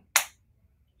ESPN.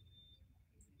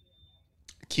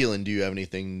 Keelan, do you have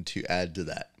anything to add to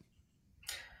that?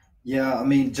 Yeah, I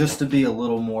mean, just to be a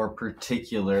little more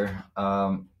particular,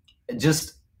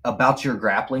 just about your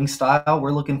grappling style,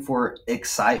 we're looking for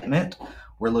excitement.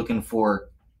 We're looking for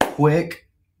quick,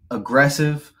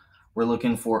 aggressive. We're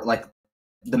looking for, like,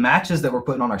 the matches that we're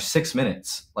putting on are 6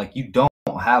 minutes. Like, you don't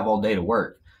have all day to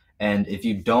work. And if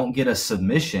you don't get a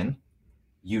submission,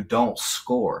 you don't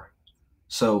score.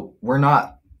 So we're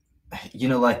not, you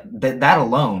know, like that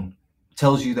alone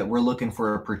tells you that we're looking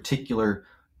for a particular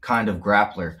kind of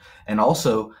grappler. And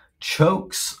also,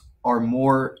 chokes are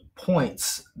more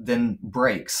points than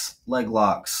breaks, leg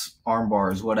locks, arm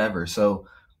bars, whatever. So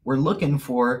we're looking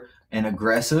for an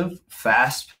aggressive,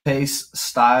 fast-paced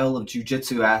style of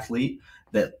jiu-jitsu athlete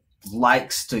that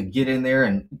likes to get in there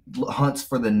and hunts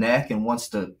for the neck and wants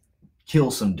to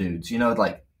kill some dudes.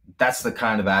 Like that's the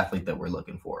kind of athlete that we're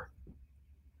looking for.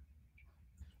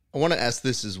 I want to ask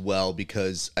this as well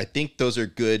because I think those are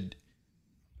good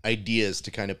ideas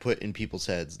to kind of put in people's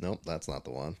heads. Nope, that's not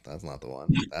the one. That's not the one.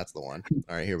 That's the one.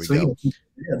 All right, here we go.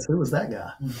 Yes, who was that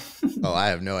guy? Oh, I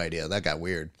have no idea. That got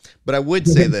weird. But I would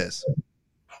say this.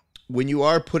 When you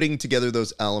are putting together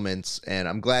those elements, and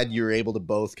I'm glad you're able to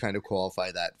both kind of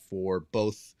qualify that for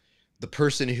both the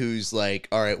person who's like,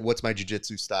 all right, what's my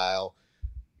jiu-jitsu style?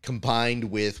 Combined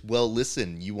with, well,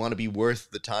 listen, you want to be worth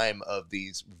the time of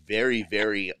these very,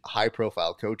 very high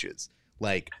profile coaches.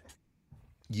 Like,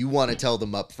 you want to tell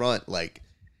them up front, like,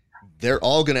 they're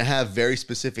all going to have very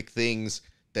specific things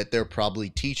that they're probably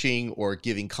teaching or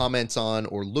giving comments on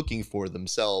or looking for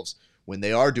themselves when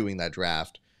they are doing that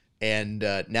draft. And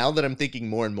now that I'm thinking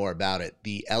more and more about it,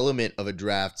 the element of a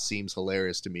draft seems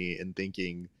hilarious to me in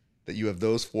thinking that you have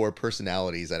those 4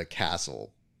 personalities at a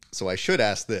castle. So I should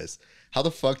ask this. How the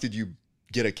fuck did you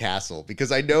get a castle?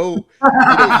 Because I know, you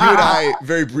and I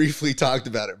very briefly talked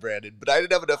about it, Brandon, but I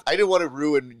didn't have enough. I didn't want to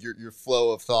ruin your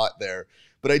flow of thought there,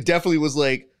 but I definitely was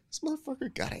like, this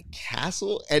motherfucker got a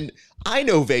castle? And I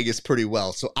know Vegas pretty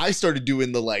well, so I started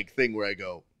doing the like thing where I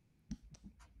go,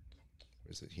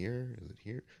 is it here? Is it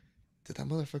here? Did that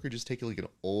motherfucker just take like an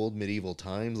old medieval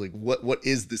times? Like, what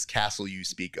is this castle you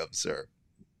speak of, sir?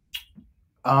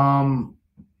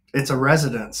 It's a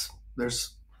residence.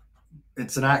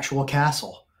 It's an actual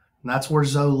castle, and that's where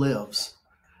Zoe lives.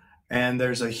 And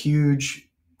there's a huge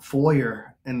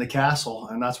foyer in the castle,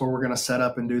 and that's where we're going to set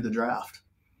up and do the draft.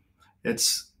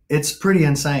 It's pretty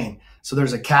insane. So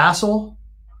there's a castle,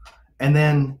 and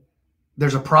then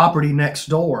there's a property next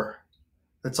door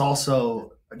that's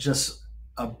also just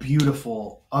a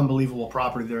beautiful, unbelievable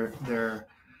property. They're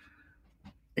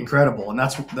incredible, and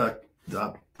that's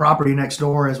the property next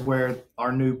door is where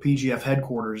our new PGF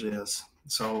headquarters is.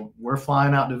 So we're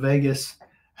flying out to Vegas,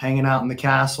 hanging out in the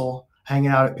castle, hanging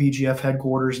out at PGF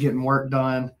headquarters, getting work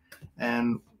done.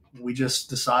 And we just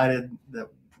decided that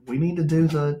we need to do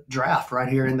the draft right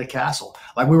here in the castle.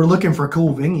 Like, we were looking for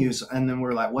cool venues, and then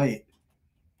we're like, wait,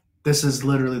 this is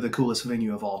literally the coolest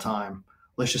venue of all time.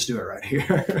 Let's just do it right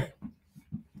here.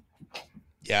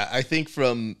 Yeah, I think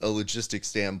from a logistics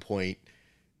standpoint,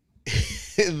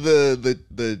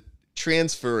 the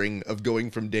transferring of going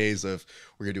from days of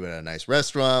we're gonna do it at a nice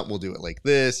restaurant, we'll do it like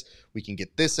this, we can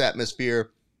get this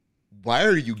atmosphere. Why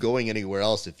are you going anywhere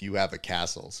else if you have a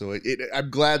castle? So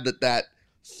I'm glad that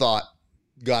thought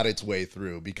got its way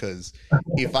through, because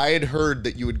if I had heard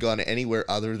that you had gone anywhere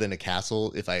other than a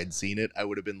castle, if I had seen it, I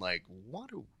would have been like, what?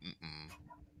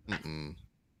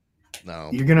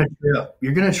 No. You're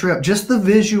gonna trip. Just the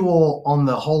visual on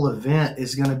the whole event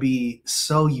is gonna be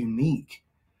so unique.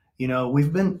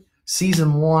 We've been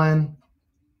season 1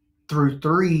 through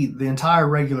 3, the entire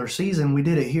regular season, we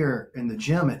did it here in the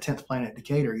gym at 10th Planet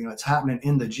Decatur. It's happening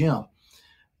in the gym.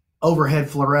 Overhead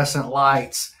fluorescent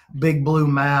lights, big blue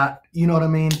mat, you know what I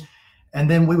mean? And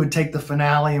then we would take the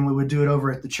finale and we would do it over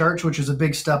at the church, which is a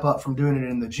big step up from doing it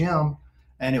in the gym.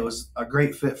 And it was a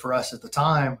great fit for us at the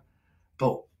time.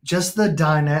 But just the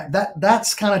dynamic,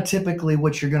 that's kind of typically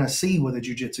what you're going to see with a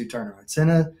jiu-jitsu tournament. It's in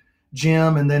a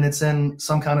gym, and then it's in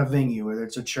some kind of venue, whether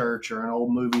it's a church or an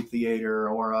old movie theater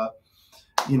or a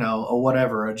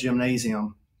whatever, a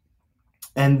gymnasium.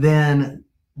 And then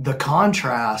the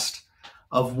contrast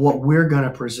of what we're going to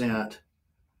present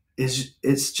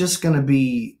it's just going to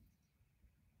be,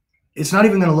 it's not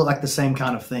even going to look like the same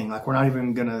kind of thing. Like, we're not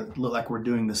even going to look like we're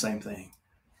doing the same thing.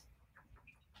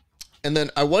 And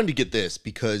then I wanted to get this,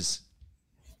 because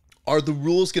are the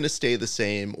rules going to stay the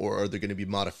same, or are there going to be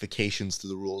modifications to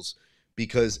the rules?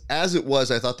 Because as it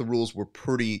was, I thought the rules were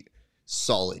pretty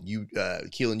solid.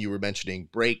 Keelan, you were mentioning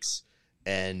breaks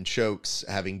and chokes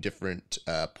having different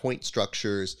point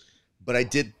structures, but I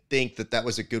did think that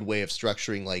was a good way of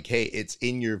structuring, like, hey, it's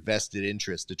in your vested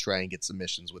interest to try and get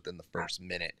submissions within the first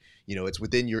minute. It's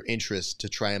within your interest to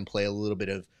try and play a little bit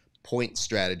of point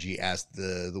strategy as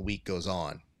the week goes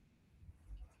on.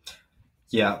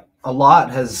 Yeah, a lot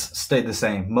has stayed the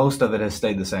same. Most of it has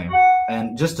stayed the same.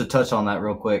 And just to touch on that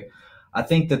real quick, I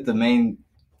think that the main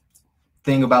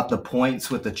thing about the points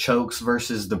with the chokes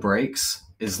versus the breaks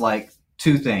is like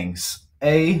 2 things.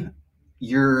 A,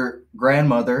 your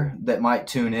grandmother that might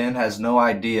tune in has no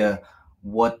idea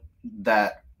what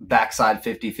that backside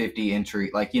 50-50 entry,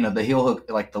 like, the heel hook,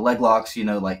 like the leg locks,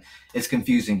 like, it's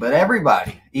confusing. But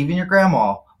everybody, even your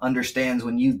grandma, understands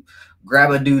when you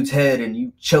grab a dude's head and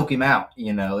you choke him out.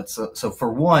 You know, it's so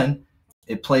for one,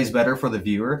 it plays better for the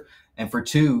viewer, and for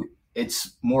two,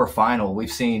 it's more final.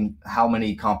 We've seen how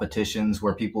many competitions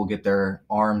where people get their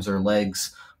arms or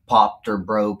legs popped or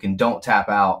broke and don't tap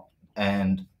out,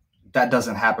 and that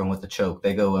doesn't happen with the choke.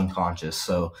 They go unconscious.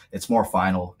 So it's more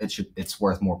final. It's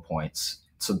worth more points.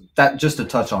 So that, just to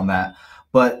touch on that,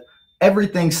 but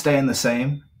everything's staying the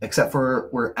same except for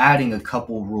we're adding a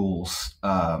couple rules.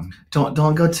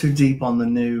 Don't go too deep on the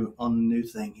new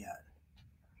thing yet.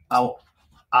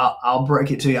 I'll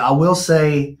break it to you. I will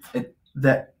say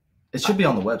that it should be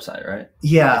on the website, right?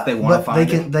 Yeah, if they want to find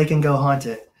it, they can go hunt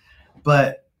it.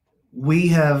 But we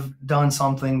have done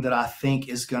something that I think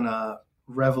is going to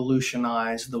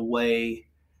revolutionize the way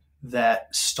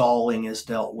that stalling is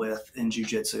dealt with in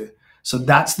jiu-jitsu. So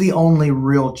that's the only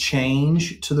real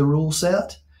change to the rule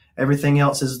set. Everything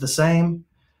else is the same.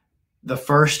 The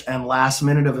first and last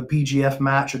minute of a PGF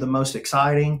match are the most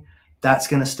exciting. That's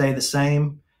going to stay the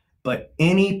same. But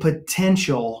any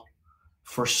potential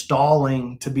for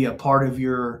stalling to be a part of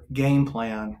your game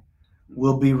plan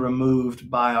will be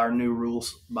removed by our new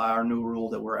rule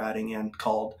that we're adding in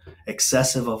called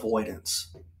excessive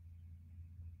avoidance.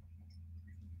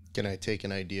 Can I take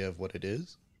an idea of what it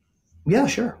is? Yeah,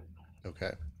 sure.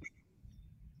 Okay.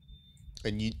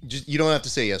 And you don't have to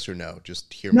say yes or no.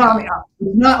 Just hear me. No, I mean,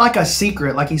 it's not like a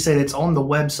secret. Like you said, it's on the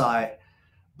website.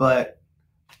 But,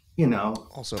 you know,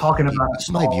 also, talking about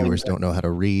my viewers don't know how to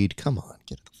read. Come on,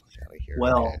 get the fuck out of here.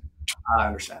 Well, okay. I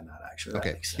understand that, actually.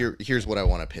 Okay, here's what I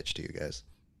want to pitch to you guys.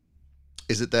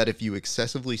 Is it that if you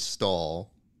excessively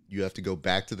stall, you have to go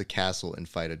back to the castle and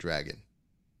fight a dragon?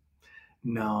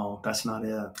 No, that's not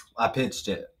it. I pitched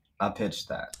it. I pitched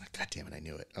that. God damn it, I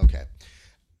knew it. Okay.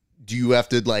 Do you have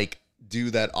to, like, do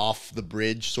that off the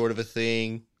bridge sort of a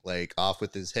thing? Like, off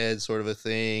with his head sort of a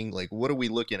thing? Like, what are we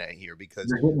looking at here?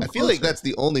 Because I feel like that's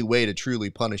the only way to truly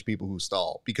punish people who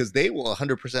stall. Because they will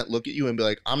 100% look at you and be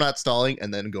like, I'm not stalling,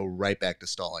 and then go right back to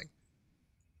stalling.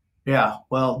 Yeah,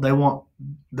 well, they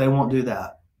won't do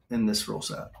that in this rule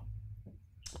set.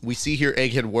 We see here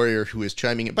Egghead Warrior, who is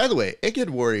chiming in. By the way, Egghead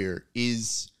Warrior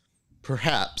is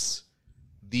perhaps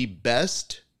the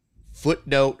best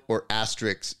footnote or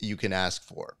asterisk you can ask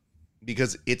for,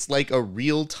 because it's like a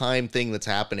real-time thing that's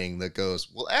happening that goes,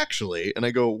 well, actually, and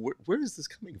I go, where is this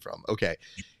coming from? Okay.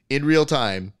 In real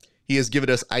time, he has given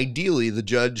us, ideally, the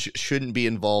judge shouldn't be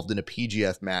involved in a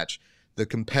PGF match. The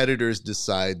competitors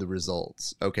decide the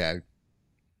results. Okay.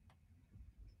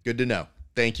 Good to know.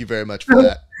 Thank you very much for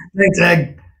that. Thanks,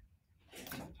 Egg.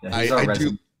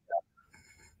 Yeah,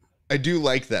 I do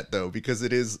like that, though, because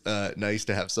it is nice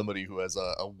to have somebody who has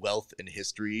a wealth and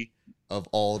history of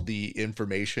all the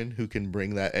information who can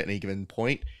bring that at any given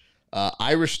point.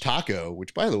 Irish Taco,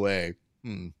 which, by the way,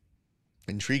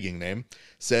 intriguing name,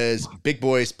 says Big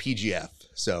Boys PGF.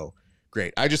 So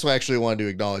great. I just actually wanted to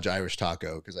acknowledge Irish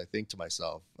Taco because I think to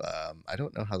myself, I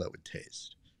don't know how that would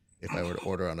taste if I were to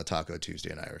order on a Taco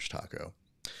Tuesday an Irish Taco.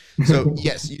 So,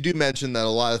 yes, you do mention that a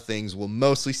lot of things will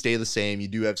mostly stay the same. You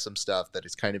do have some stuff that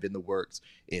is kind of in the works.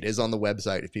 It is on the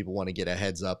website if people want to get a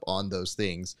heads up on those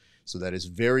things. So that is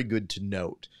very good to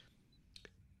note.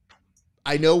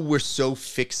 I know we're so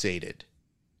fixated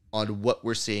on what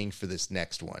we're seeing for this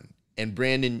next one. And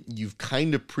Brandon, you've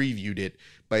kind of previewed it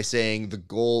by saying the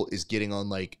goal is getting on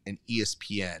like an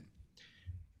ESPN.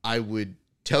 I would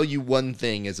tell you one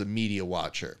thing as a media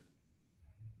watcher.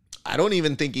 I don't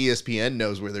even think ESPN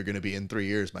knows where they're going to be in 3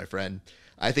 years, my friend.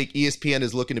 I think ESPN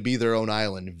is looking to be their own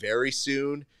island very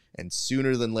soon and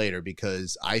sooner than later,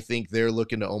 because I think they're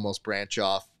looking to almost branch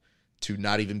off to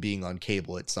not even being on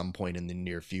cable at some point in the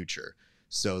near future.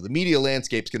 So the media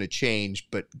landscape's going to change,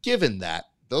 but given that,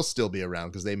 they'll still be around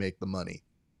because they make the money.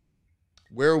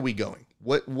 Where are we going?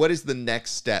 What is the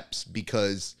next steps?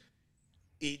 Because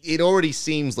it already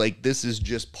seems like this is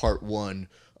just part one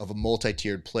of a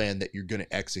multi-tiered plan that you're going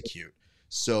to execute.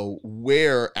 So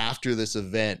where after this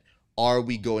event are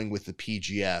we going with the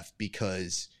PGF?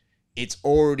 Because it's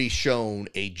already shown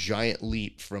a giant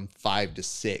leap from 5 to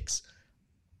 6.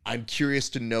 I'm curious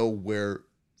to know where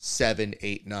 7,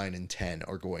 8, 9, and 10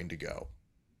 are going to go.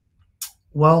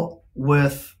 Well,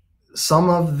 with some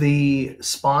of the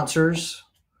sponsors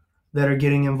that are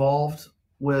getting involved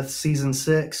with season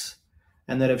 6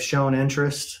 and that have shown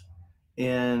interest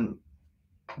in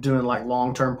doing like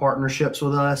long-term partnerships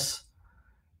with us,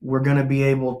 we're going to be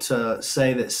able to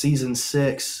say that season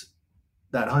 6,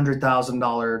 that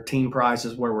 $100,000 team prize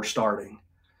is where we're starting.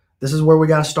 This is where we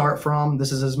got to start from.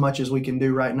 This is as much as we can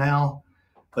do right now,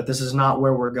 but this is not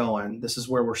where we're going. This is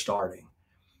where we're starting.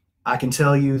 I can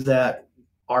tell you that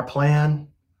our plan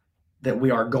that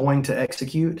we are going to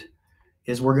execute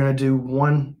is we're going to do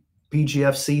one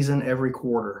PGF season every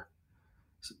quarter.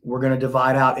 We're going to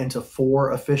divide out into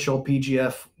 4 official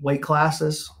PGF weight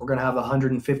classes. We're going to have a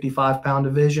 155-pound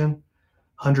division,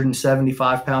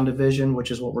 175-pound division, which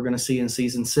is what we're going to see in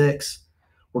season 6.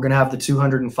 We're going to have the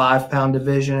 205-pound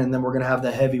division, and then we're going to have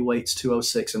the heavyweights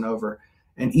 206 and over.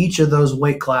 And each of those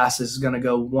weight classes is going to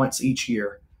go once each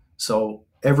year. So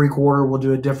every quarter we'll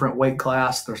do a different weight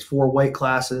class. There's 4 weight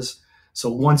classes.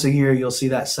 So once a year you'll see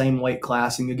that same weight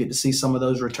class, and you'll get to see some of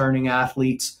those returning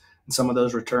athletes and some of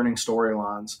those returning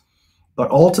storylines.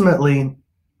 But ultimately,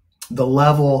 the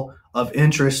level of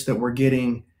interest that we're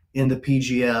getting in the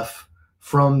PGF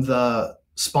from the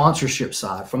sponsorship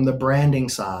side, from the branding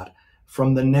side,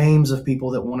 from the names of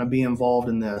people that want to be involved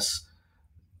in this,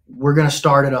 we're going to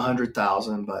start at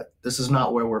 100,000, but this is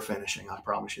not where we're finishing. I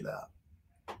promise you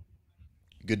that.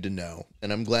 Good to know.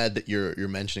 And I'm glad that you're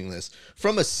mentioning this.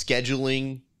 From a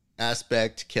scheduling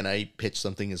aspect, can I pitch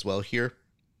something as well here?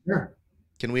 Sure.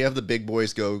 Can we have the big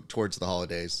boys go towards the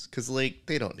holidays? Because, like,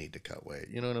 they don't need to cut weight.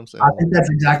 You know what I'm saying? I think that's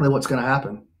exactly what's going to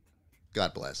happen.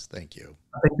 God bless. Thank you.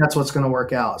 I think that's what's going to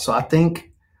work out. So I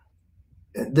think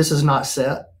this is not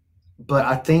set, but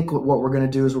I think what we're going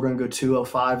to do is we're going to go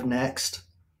 205 next,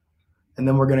 and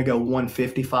then we're going to go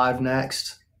 155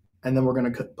 next, and then we're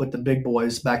going to put the big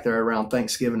boys back there around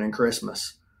Thanksgiving and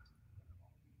Christmas.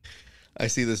 I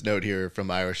see this note here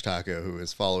from Irish Taco, who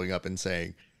is following up and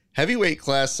saying, heavyweight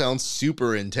class sounds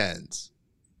super intense.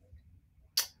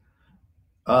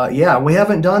 Yeah, we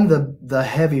haven't done the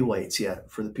heavyweights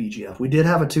yet for the PGF. We did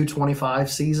have a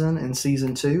 225 season in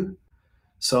season 2.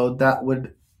 So that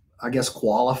would, I guess,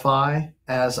 qualify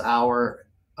as our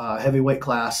heavyweight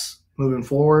class moving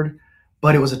forward.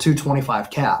 But it was a 225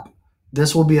 cap.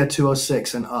 This will be a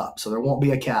 206 and up, so there won't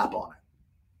be a cap on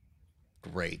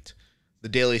it. Great. The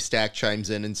Daily Stack chimes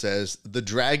in and says, the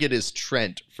dragon is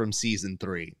Trent from season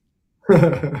 3.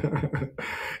 Yeah,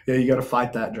 you got to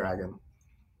fight that dragon.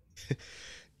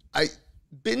 I've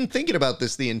been thinking about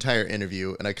this the entire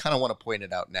interview, and I kind of want to point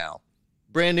it out now.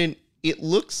 Brandon, it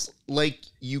looks like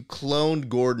you cloned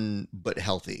Gordon, but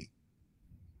healthy.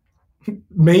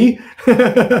 Me?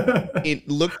 It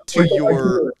looked to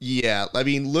your, yeah, I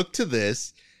mean, look to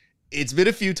this. It's been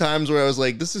a few times where I was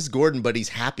like, this is Gordon, but he's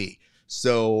happy.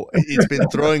 So it's been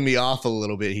throwing me off a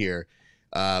little bit here.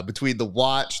 Between the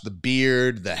watch, the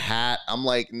beard, the hat, I'm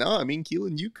like, no, I mean,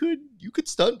 Keelan, you could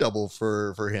stunt double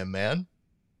for him, man.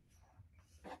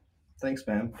 Thanks,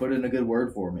 man. Put in a good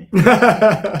word for me.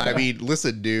 I mean,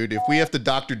 listen, dude, if we have to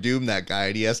Dr. Doom that guy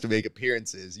and he has to make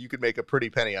appearances, you could make a pretty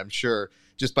penny, I'm sure,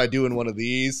 just by doing one of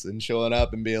these and showing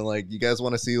up and being like, you guys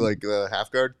want to see like the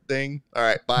half guard thing? All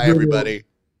right, bye, everybody.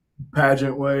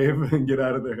 Pageant wave and get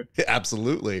out of there.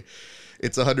 Absolutely.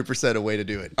 It's 100% a way to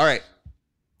do it. All right,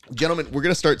 gentlemen, we're going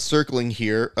to start circling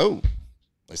here. Oh,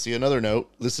 I see another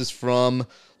note. This is from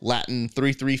Latin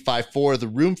 3354. The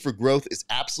room for growth is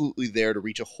absolutely there to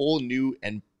reach a whole new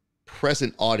and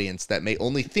present audience that may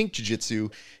only think jiu-jitsu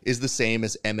is the same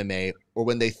as MMA, or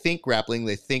when they think grappling,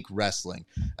 they think wrestling.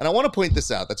 And I want to point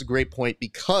this out. That's a great point,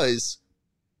 because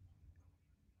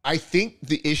I think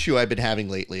the issue I've been having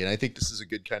lately, and I think this is a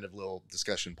good kind of little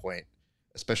discussion point,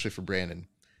 especially for Brandon.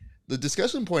 The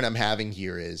discussion point I'm having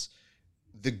here is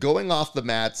the going off the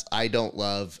mats I don't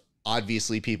love.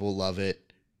 Obviously, people love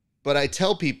it. But I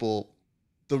tell people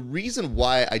the reason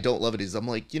why I don't love it is I'm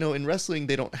like, in wrestling,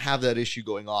 they don't have that issue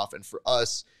going off. And for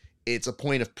us, it's a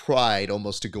point of pride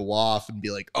almost to go off and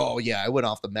be like, oh, yeah, I went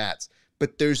off the mats.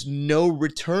 But there's no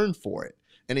return for it.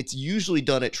 And it's usually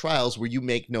done at trials where you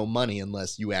make no money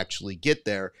unless you actually get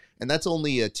there. And that's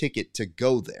only a ticket to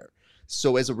go there.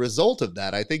 So as a result of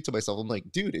that, I think to myself, I'm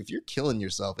like, dude, if you're killing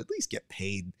yourself, at least get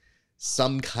paid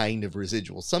some kind of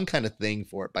residual, some kind of thing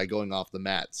for it by going off the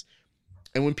mats.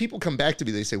 And when people come back to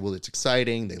me, they say, well, it's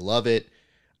exciting. They love it.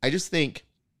 I just think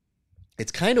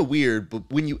it's kind of weird.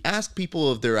 But when you ask people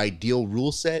of their ideal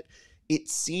rule set, it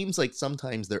seems like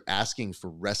sometimes they're asking for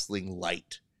wrestling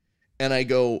light. And I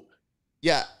go,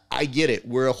 yeah, I get it.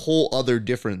 We're a whole other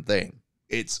different thing.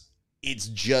 It's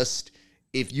just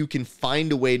if you can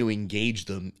find a way to engage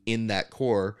them in that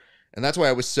core. And that's why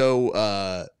I was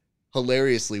so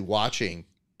hilariously watching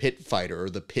Pit Fighter, or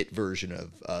the Pit version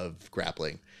of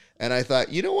grappling. And I thought,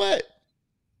 you know what?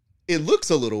 It looks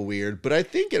a little weird, but I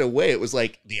think in a way it was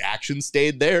like the action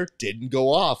stayed there, didn't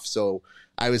go off. So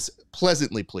I was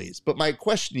pleasantly pleased. But my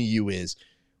question to you is,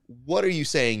 what are you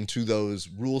saying to those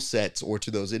rule sets or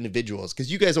to those individuals?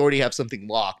 Because you guys already have something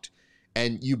locked,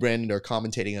 and you, Brandon, are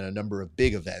commentating on a number of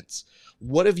big events.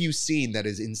 What have you seen that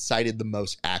has incited the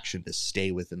most action to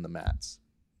stay within the mats?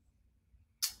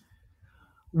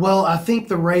 Well, I think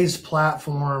the raised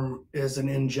platform is an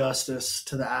injustice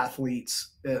to the athletes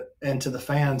and to the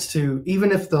fans too.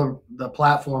 Even if the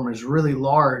platform is really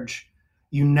large,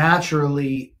 you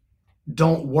naturally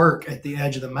don't work at the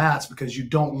edge of the mats because you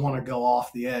don't want to go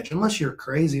off the edge unless you're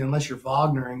crazy, unless you're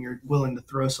Wagner and you're willing to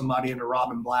throw somebody into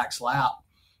Robin Black's lap.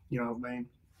 You know what I mean?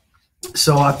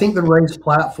 So I think the raised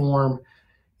platform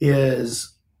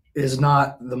is is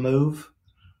not the move.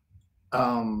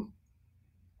 Um,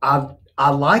 I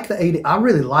like the 80. I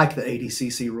really like the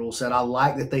ADCC rule set. I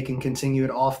like that they can continue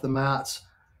it off the mats,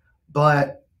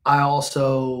 but I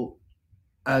also,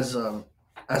 as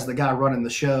as the guy running the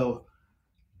show,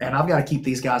 and I've got to keep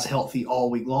these guys healthy all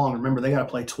week long. Remember, they got to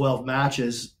play 12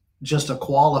 matches just to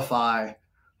qualify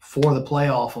for the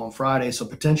playoff on Friday. So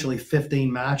potentially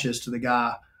 15 matches to the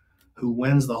guy who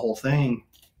wins the whole thing.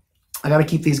 I got to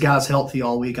keep these guys healthy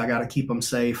all week. I got to keep them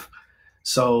safe.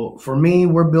 So for me,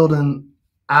 we're building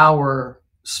our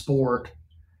sport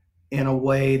in a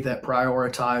way that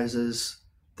prioritizes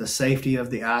the safety of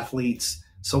the athletes.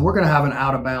 So we're going to have an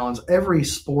out of bounds. Every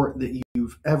sport that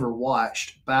you've ever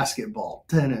watched, basketball,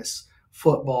 tennis,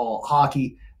 football,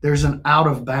 hockey, there's an out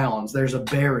of bounds. There's a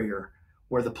barrier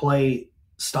where the play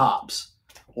stops.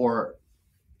 Or,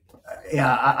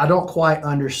 yeah, I don't quite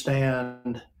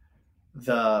understand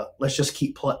let's just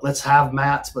let's have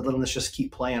mats, but then let's just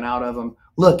keep playing out of them.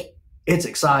 Look, it's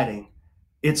exciting.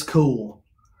 It's cool,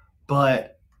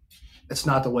 but it's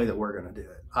not the way that we're going to do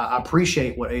it. I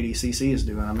appreciate what ADCC is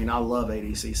doing. I mean, I love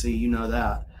ADCC, you know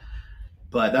that,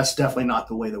 but that's definitely not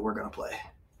the way that we're going to play.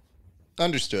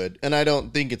 Understood. And I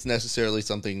don't think it's necessarily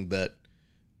something that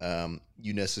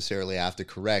you necessarily have to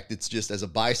correct. It's just as a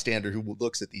bystander who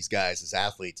looks at these guys as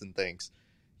athletes and thinks,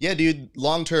 yeah, dude,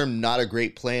 long-term, not a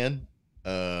great plan.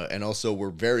 And also we're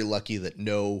very lucky that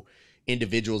no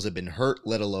individuals have been hurt,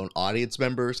 let alone audience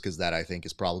members, because that I think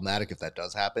is problematic if that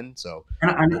does happen. So,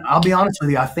 and I'll be honest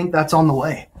with you, I think that's on the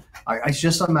way. It's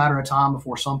just a matter of time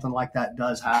before something like that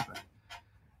does happen.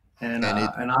 And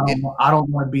I don't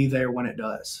want to be there when it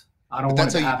does. I don't want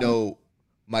that's it to how happen. you know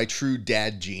my true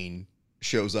dad gene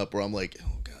shows up, where I'm like,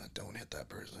 oh God, don't hit that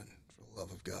person. For the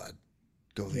love of God,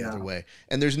 go the other way.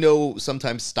 And there's no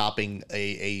sometimes stopping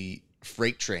a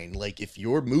freight train. Like if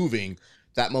you're moving,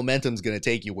 that momentum's going to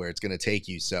take you where it's going to take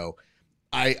you. So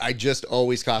I just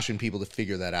always caution people to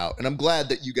figure that out. And I'm glad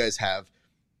that you guys have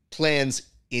plans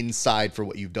inside for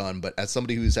what you've done. But as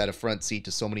somebody who's had a front seat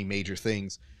to so many major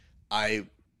things, I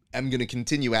am going to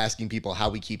continue asking people how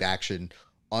we keep action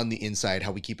on the inside,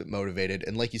 how we keep it motivated.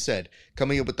 And like you said,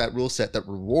 coming up with that rule set that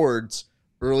rewards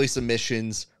early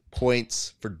submissions,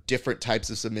 points for different types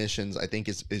of submissions, I think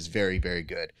is very, very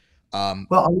good. Well,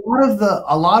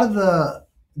 a lot of the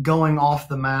going off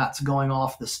the mats, going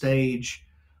off the stage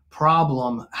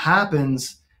problem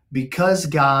happens because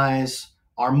guys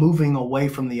are moving away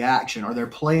from the action, or they're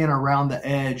playing around the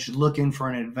edge looking for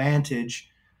an advantage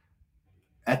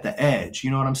at the edge.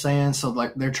 You know what I'm saying? So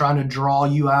like they're trying to draw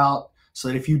you out so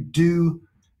that if you do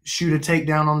shoot a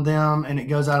takedown on them and it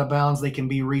goes out of bounds, they can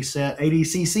be reset.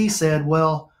 ADCC said,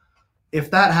 well,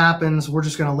 if that happens, we're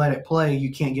just going to let it play.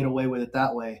 You can't get away with it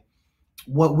that way.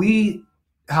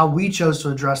 How we chose to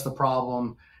address the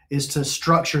problem is to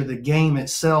structure the game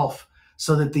itself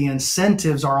so that the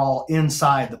incentives are all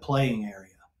inside the playing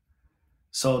area.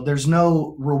 So there's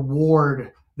no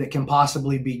reward that can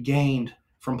possibly be gained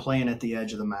from playing at the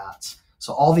edge of the mats.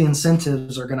 So all the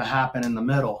incentives are going to happen in the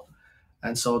middle.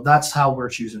 And so that's how we're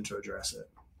choosing to address it.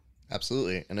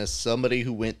 Absolutely. And as somebody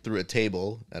who went through a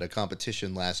table at a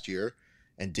competition last year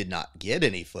and did not get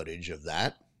any footage of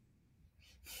that,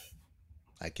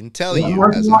 I can tell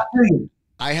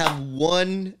I have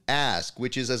one ask,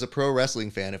 which is as a pro wrestling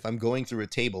fan, if I'm going through a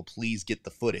table, please get the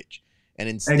footage. And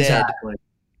instead,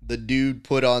 the dude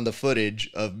put on the footage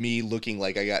of me looking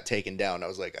like I got taken down. I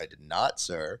was like, I did not,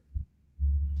 sir.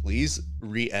 Please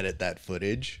re-edit that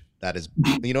footage. That is,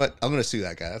 you know what? I'm going to sue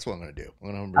that guy. That's what I'm going to do.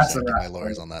 I'm going to 100% get my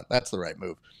lawyers on that. That's the right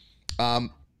move.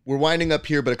 We're winding up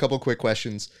here, but a couple quick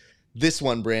questions. This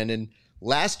one, Brandon.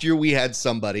 Last year we had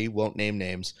somebody, won't name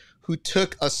names, who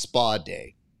took a spa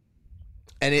day.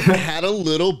 And it had a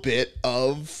little bit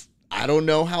of, I don't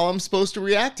know how I'm supposed to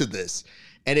react to this.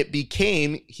 And it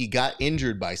became, he got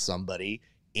injured by somebody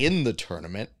in the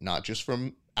tournament, not just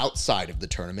from outside of the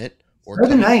tournament or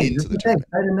coming into the tournament.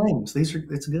 Say the names.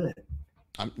 It's good.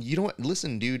 You know what?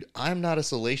 Listen, dude, I'm not a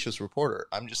salacious reporter.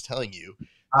 I'm just telling you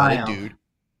that a dude.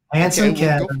 Handsome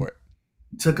Kevin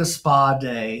took a spa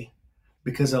day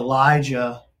because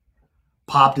Elijah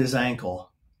popped his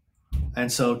ankle.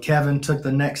 And so Kevin took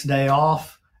the next day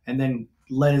off and then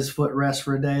let his foot rest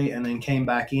for a day and then came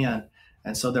back in.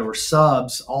 And so there were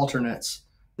subs, alternates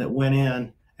that went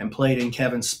in and played in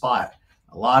Kevin's spot.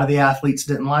 A lot of the athletes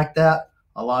didn't like that.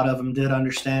 A lot of them did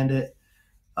understand it.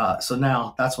 So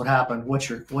now that's what happened. What's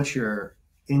your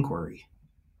inquiry?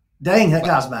 Dang, that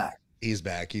guy's back. He's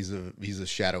back. He's a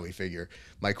shadowy figure.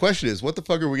 My question is, what the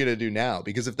fuck are we gonna do now?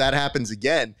 Because if that happens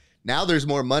again, now there's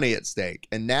more money at stake,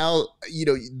 and now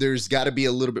there's got to be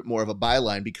a little bit more of a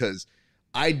byline. Because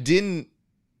I didn't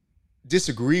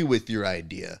disagree with your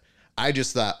idea. I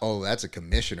just thought, oh, that's a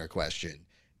commissioner question,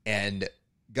 and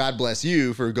God bless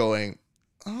you for going.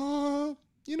 I'll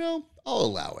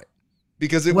allow it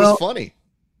because it was funny.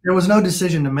 There was no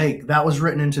decision to make. That was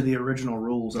written into the original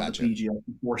rules of Gotcha. the PGF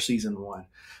before season 1.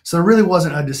 So there really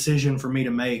wasn't a decision for me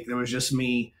to make. There was just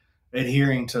me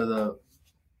adhering to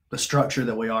the structure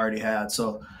that we already had.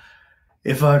 So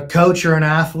if a coach or an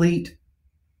athlete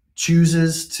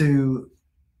chooses to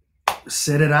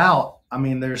sit it out, I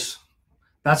mean,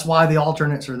 that's why the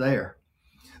alternates are there.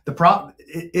 The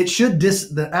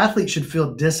athlete should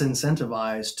feel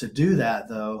disincentivized to do that,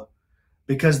 though,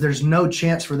 because there's no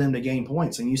chance for them to gain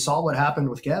points. And you saw what happened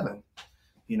with Kevin.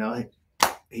 He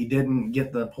didn't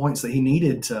get the points that he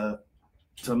needed to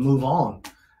move on.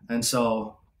 And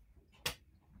so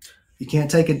you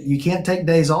can't take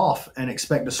days off and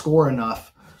expect to score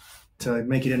enough to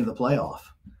make it into the playoff.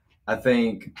 I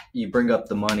think you bring up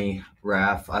the money,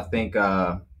 Raph. I think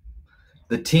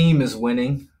the team is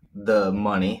winning the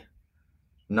money,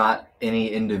 not any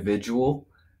individual.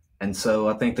 And so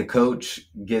I think the coach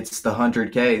gets the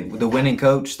 $100K. The winning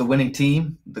coach, the winning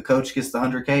team, the coach gets the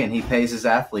 $100K, and he pays his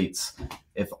athletes.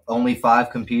 If only 5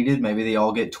 competed, maybe they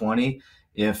all get 20.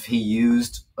 If he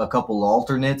used a couple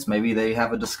alternates, maybe they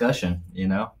have a discussion,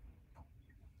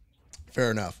 Fair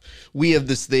enough. We have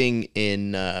this thing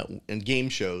in game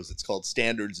shows. It's called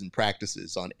standards and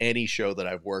practices on any show that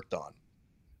I've worked on.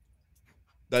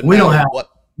 We don't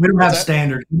have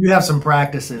standards. You have some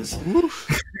practices.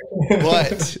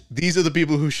 But these are the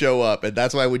people who show up, and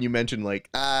that's why when you mention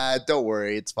don't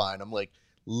worry, it's fine. I'm like,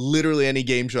 literally any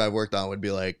game show I've worked on would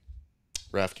be like,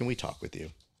 Raph, can we talk with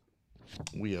you?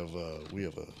 We have a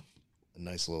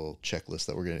nice little checklist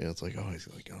that we're gonna. It's like, oh, he's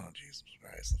like, oh, Jesus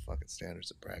Christ, the fucking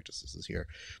standards and practices is here.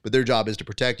 But their job is to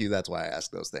protect you. That's why I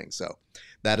ask those things. So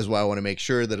that is why I want to make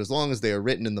sure that as long as they are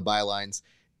written in the bylines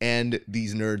and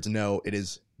these nerds know it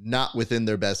is not within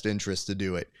their best interest to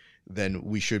do it, then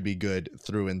we should be good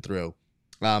through and through.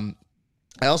 I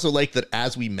also like that,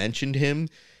 as we mentioned him,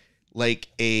 like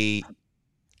a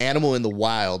animal in the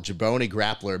wild, Jaboni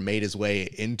Grappler made his way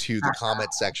into the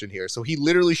comment section here. So he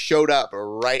literally showed up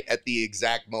right at the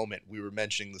exact moment we were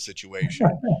mentioning the situation.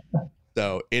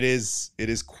 So it is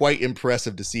quite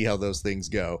impressive to see how those things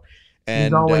go.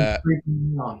 And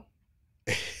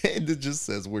it just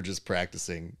says we're just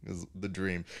practicing is the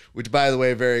dream, which, by the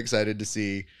way, very excited to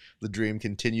see the dream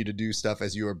continue to do stuff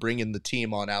as you are bringing the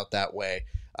team on out that way.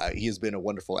 He has been a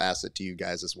wonderful asset to you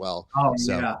guys as well. Oh,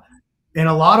 so. Yeah. In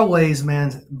a lot of ways,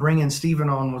 man, bringing Steven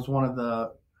on was one of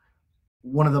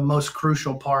the most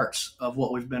crucial parts of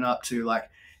what we've been up to. Like,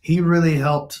 he really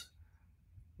helped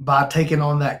by taking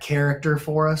on that character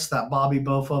for us, that Bobby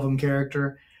Both of Them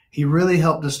character. He really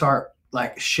helped to start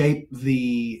shape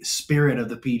the spirit of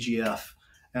the PGF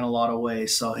in a lot of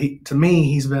ways. So to me,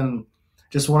 he's been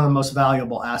just one of the most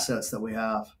valuable assets that we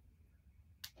have.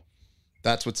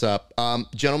 That's what's up.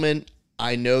 Gentlemen,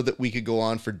 I know that we could go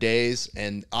on for days,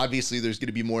 and obviously there's going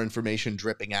to be more information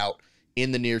dripping out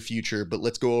in the near future, but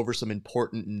let's go over some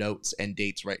important notes and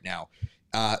dates right now.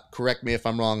 Correct me if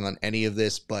I'm wrong on any of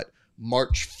this, but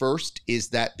March 1st, is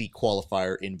that the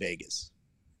qualifier in Vegas?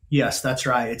 Yes, that's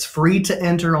right. It's free to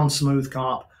enter on Smooth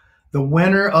Comp. The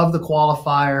winner of the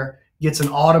qualifier gets an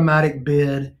automatic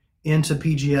bid into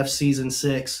PGF Season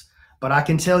 6. But I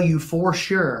can tell you for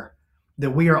sure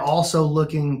that we are also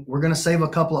we're going to save a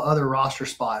couple of other roster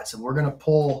spots, and we're going to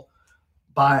pull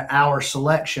by our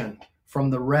selection from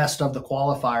the rest of the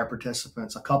qualifier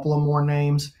participants, a couple of more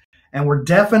names. And we're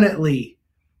definitely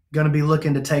going to be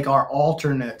looking to take our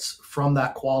alternates from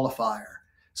that qualifier.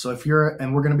 So we're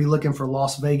going to be looking for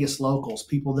Las Vegas locals,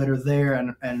 people that are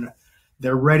there and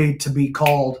they're ready to be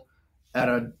called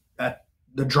at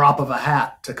the drop of a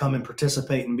hat to come and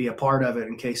participate and be a part of it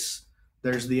in case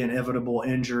there's the inevitable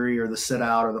injury or the sit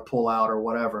out or the pull out or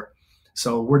whatever.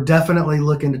 So we're definitely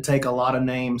looking to take a lot of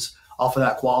names off of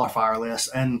that qualifier list.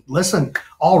 And listen,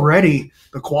 already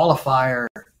the qualifier,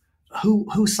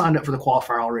 who signed up for the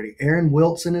qualifier already? Aaron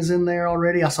Wilson is in there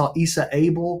already. I saw Issa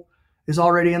Abel is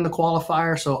already in the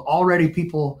qualifier. So already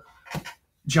people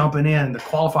jumping in. The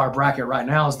qualifier bracket right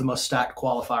now is the most stacked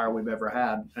qualifier we've ever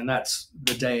had. And that's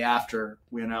the day after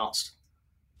we announced.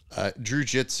 Drew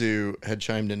Jitsu had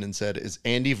chimed in and said, is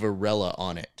Andy Varela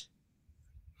on it?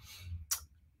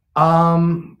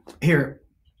 Here,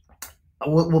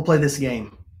 we'll play this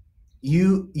game.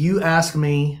 You ask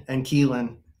me and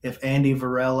Keelan if Andy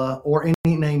Varela or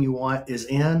any name you want is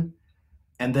in,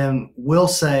 and then we'll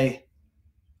say,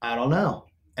 I don't know.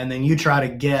 And then you try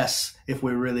to guess if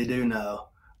we really do know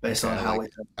based Okay, on how we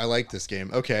think. I like this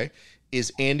game. Okay.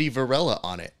 Is Andy Varela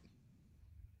on it?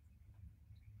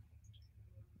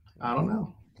 I don't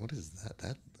know. What is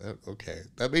that? Okay.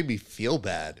 That made me feel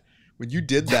bad. When you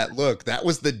did that look, that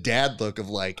was the dad look of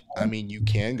like, I mean, you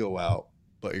can go out,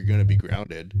 but you're gonna be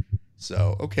grounded.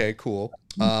 So, okay, cool.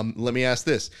 Let me ask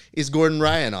this. Is Gordon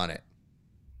Ryan on it?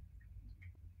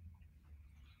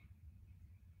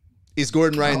 Is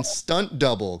Gordon Ryan's stunt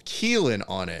double, Keelan,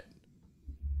 on it?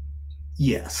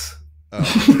 Yes. Oh,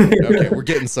 okay, we're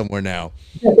getting somewhere now.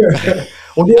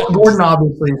 Well, Gordon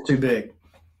obviously is too big.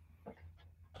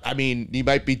 I mean, he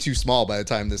might be too small by the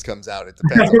time this comes out. It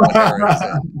depends on what era he's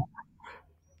in.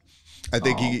 I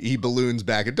think he balloons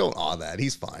back. And don't awe that.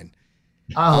 He's fine.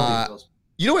 I hope he feels.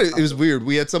 You know what? It was weird.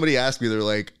 We had somebody ask me, they're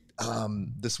like,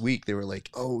 this week, they were like,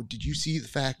 oh, did you see the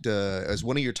fact as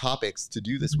one of your topics to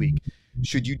do this week?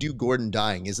 Should you do Gordon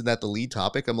dying? Isn't that the lead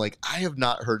topic? I'm like, I have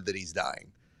not heard that he's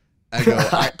dying. I go,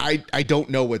 I don't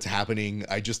know what's happening.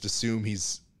 I just assume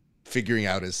he's figuring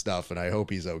out his stuff, and I hope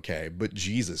he's okay. But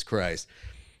Jesus Christ.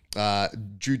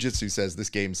 Jiu-Jitsu says this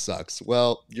game sucks.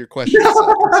 Well, your question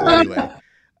sucks. So anyway,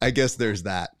 I guess there's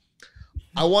that.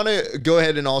 I want to go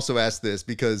ahead and also ask this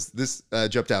because this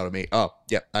jumped out at me. Oh,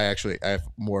 yeah, I have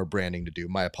more branding to do.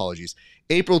 My apologies.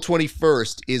 April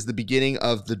 21st is the beginning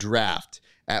of the draft.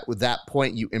 At that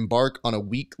point, you embark on a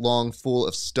week-long full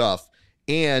of stuff,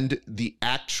 and the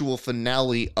actual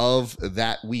finale of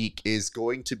that week is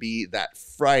going to be that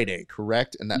Friday,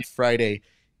 correct? And that Friday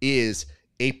is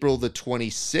April the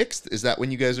 26th. Is that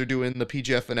when you guys are doing the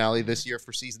PGF finale this year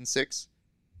for season 6?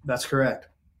 That's correct.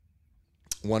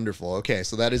 Wonderful. Okay,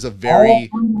 so that is a very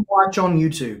watch on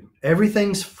YouTube.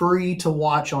 Everything's free to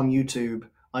watch on YouTube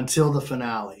until the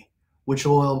finale, which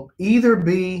will either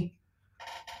be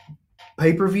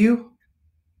pay-per-view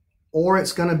or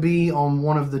it's going to be on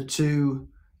one of the two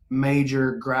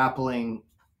major grappling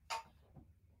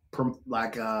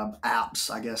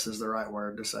apps, I guess is the right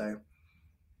word to say,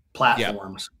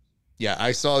 platforms. Yeah,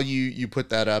 I saw you put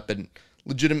that up, and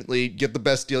legitimately get the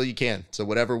best deal you can. So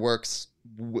whatever works,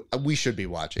 we should be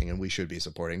watching and we should be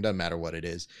supporting. Doesn't matter what it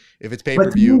is. If it's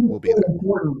pay-per-view, we'll be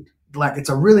there. It's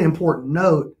a really important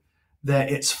note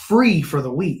that it's free for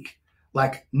the week.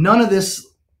 Like none of this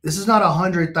is not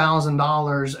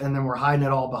 $100,000 and then we're hiding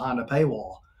it all behind a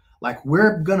paywall. Like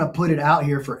we're going to put it out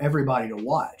here for everybody to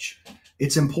watch.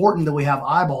 It's important that we have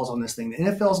eyeballs on this thing. The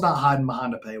NFL's not hiding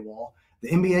behind a paywall. The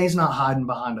NBA's not hiding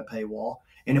behind a paywall.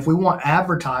 And if we want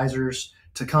advertisers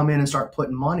to come in and start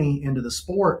putting money into the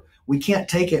sport, we can't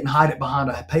take it and hide it behind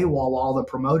a paywall while the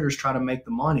promoters try to make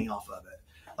the money off of it.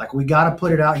 Like we got to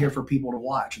put it out here for people to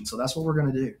watch. And so that's what we're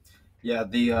going to do. Yeah.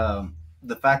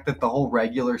 The fact that the whole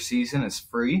regular season is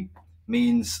free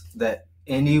means that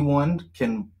anyone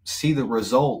can see the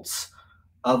results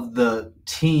of the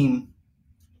team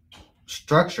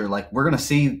structure. Like we're going to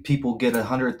see people get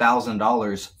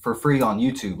 $100,000 for free on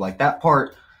YouTube. Like that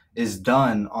part is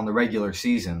done on the regular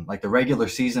season. Like the regular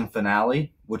season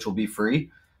finale, which will be free,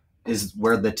 is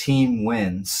where the team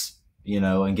wins,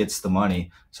 and gets the money.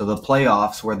 So the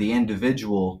playoffs, where the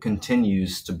individual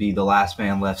continues to be the last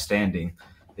man left standing,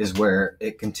 is where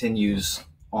it continues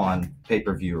on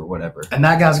pay-per-view or whatever. And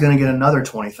that guy's going to get another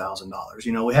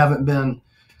 $20,000. We haven't been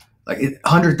like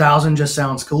 100,000 just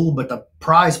sounds cool, but the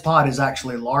prize pot is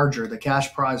actually larger. The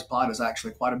cash prize pot is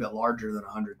actually quite a bit larger than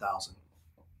 100,000.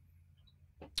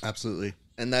 Absolutely.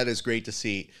 And that is great to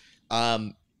see.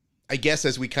 I guess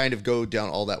as we kind of go down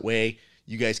all that way,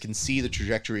 you guys can see the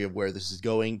trajectory of where this is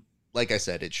going. Like I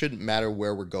said, it shouldn't matter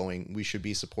where we're going. We should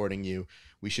be supporting you.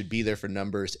 We should be there for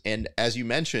numbers. And as you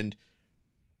mentioned,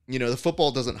 the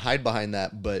football doesn't hide behind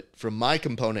that. But from my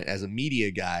component as a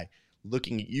media guy,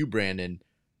 looking at you, Brandon,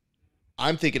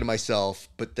 I'm thinking to myself,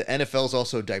 but the NFL is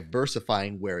also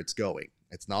diversifying where it's going.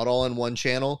 It's not all in one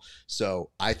channel.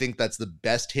 So I think that's the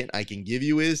best hint I can give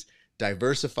you is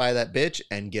diversify that bitch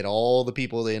and get all the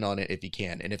people in on it if you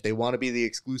can. And if they want to be the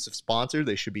exclusive sponsor,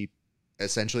 they should be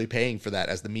essentially paying for that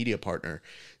as the media partner.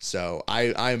 So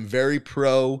I'm very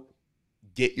pro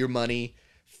get your money,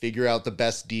 figure out the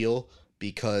best deal,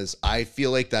 because I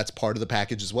feel like that's part of the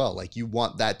package as well. Like you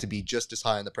want that to be just as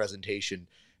high in the presentation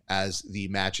as the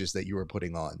matches that you were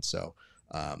putting on. So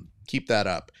keep that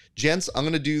up. Gents, I'm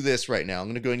going to do this right now. I'm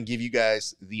going to go ahead and give you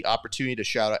guys the opportunity to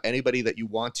shout out anybody that you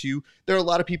want to. There are a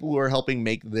lot of people who are helping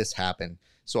make this happen.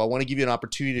 So I want to give you an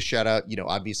opportunity to shout out,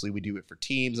 obviously we do it for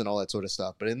teams and all that sort of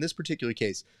stuff. But in this particular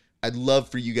case, I'd love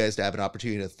for you guys to have an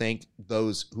opportunity to thank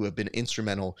those who have been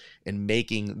instrumental in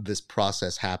making this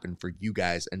process happen for you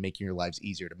guys and making your lives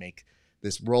easier to make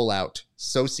this rollout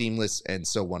so seamless and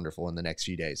so wonderful in the next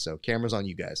few days. So camera's on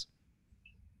you guys.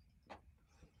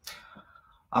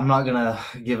 I'm not going to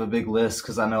give a big list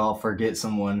because I know I'll forget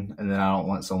someone, and then I don't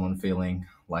want someone feeling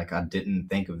like I didn't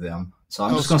think of them. So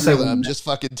I'm just going to say them. Just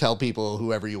fucking tell people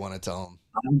whoever you want to tell them.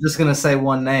 I'm just going to say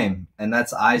one name, and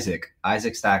that's Isaac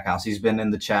Stackhouse. He's been in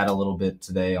the chat a little bit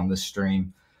today on this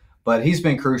stream, but he's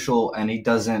been crucial, and he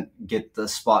doesn't get the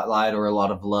spotlight or a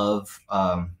lot of love.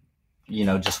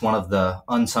 Just one of the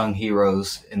unsung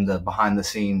heroes in the behind the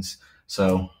scenes.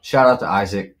 So shout out to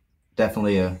Isaac.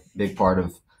 Definitely a big part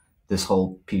of this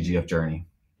whole PGF journey.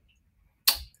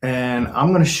 And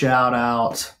I'm going to shout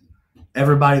out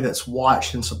everybody that's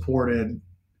watched and supported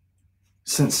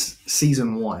since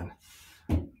season 1.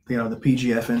 The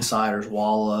PGF Insiders,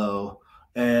 Wallow,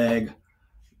 Egg,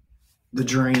 The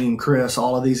Dream, Chris,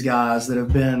 all of these guys that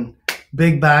have been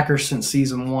big backers since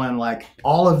season 1. Like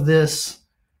all of this,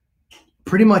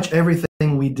 pretty much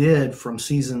everything we did from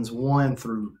seasons 1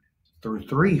 through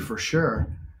 3 for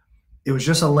sure. It was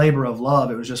just a labor of love.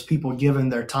 It was just people giving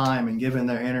their time and giving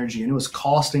their energy, and it was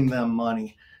costing them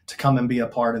money to come and be a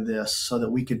part of this so that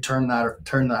we could turn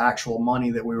the actual money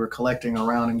that we were collecting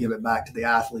around and give it back to the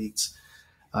athletes,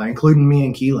 including me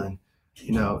and Keelan.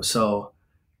 So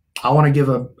I want to give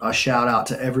a shout out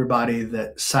to everybody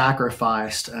that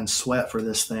sacrificed and sweat for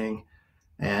this thing.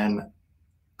 And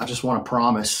I just want to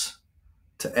promise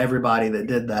to everybody that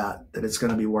did that it's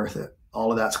going to be worth it.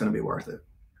 All of that's going to be worth it.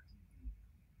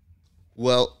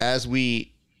 Well, as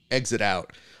we exit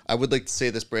out, I would like to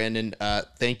say this, Brandon.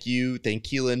 Thank you. Thank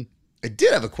Keelan. I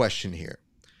did have a question here.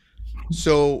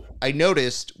 So I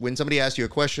noticed when somebody asked you a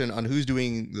question on who's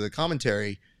doing the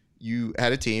commentary, you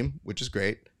had a team, which is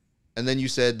great. And then you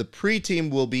said the pre-team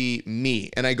will be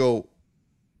me. And I go,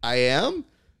 I am?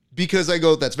 Because I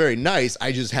go, that's very nice.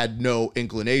 I just had no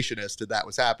inclination as to that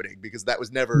was happening because that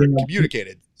was never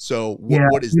communicated. So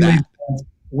what is that?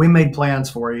 We made plans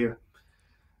for you.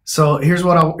 So here's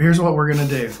what we're gonna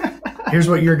do. Here's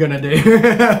what you're gonna do.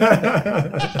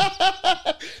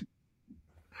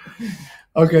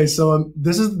 Okay, so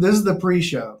this is the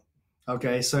pre-show.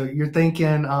 Okay, so you're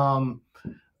thinking,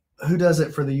 who does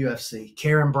it for the UFC?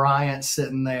 Karen Bryant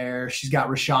sitting there. She's got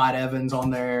Rashad Evans on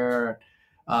there.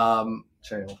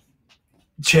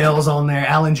 Chael's on there.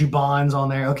 Alan Juban's on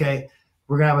there. Okay,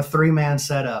 we're gonna have a 3-man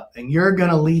setup, and you're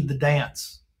gonna lead the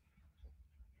dance.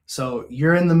 So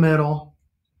you're in the middle.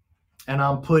 And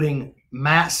I'm putting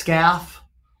Matt Scaff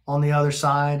on the other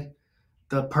side,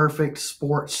 the perfect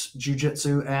sports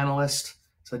jiu-jitsu analyst.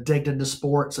 He's addicted to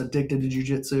sports, addicted to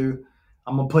jiu-jitsu.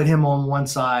 I'm going to put him on one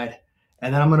side,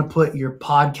 and then I'm going to put your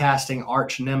podcasting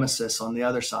arch nemesis on the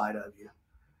other side of you,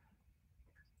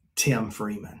 Tim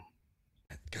Freeman.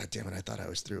 God damn it, I thought I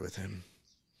was through with him.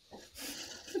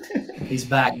 He's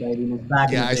back, baby. He's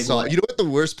back. Yeah, I saw. You know what the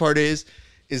worst part is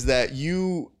that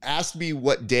you asked me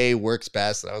what day works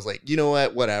best. And I was like, you know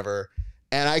what, whatever.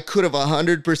 And I could have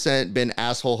 100% been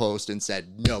asshole host and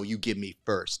said, no, you give me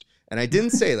first. And I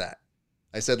didn't say that.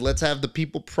 I said, let's have the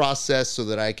people process so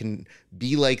that I can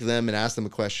be like them and ask them a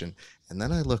question. And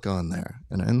then I look on there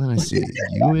and then I see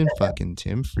you and fucking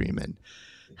Tim Freeman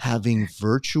having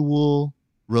virtual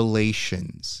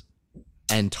relations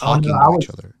and talking to each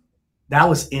other. That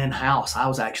was in-house. I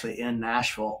was actually in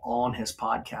Nashville on his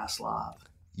podcast live.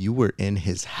 You were in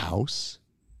his house?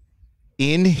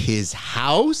 In his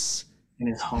house? In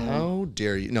his home. How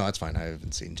dare you? No, that's fine. I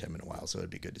haven't seen Tim in a while, so it'd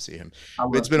be good to see him.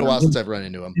 It's been a while since I've run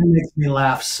into him. He makes me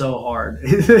laugh so hard.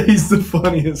 He's the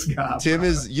funniest guy. Tim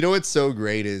is, you know what's so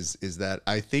great is that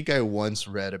I think I once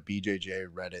read a BJJ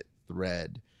Reddit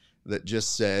thread that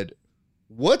just said,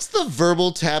 what's the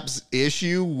verbal taps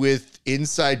issue with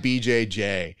Inside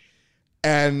BJJ?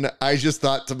 And I just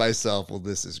thought to myself, well,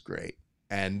 this is great.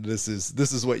 And this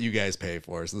is what you guys pay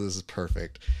for. So this is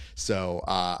perfect. So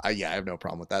I have no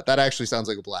problem with that. That actually sounds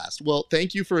like a blast. Well,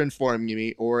 thank you for informing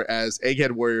me. Or as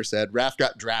Egghead Warrior said, Raph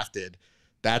got drafted.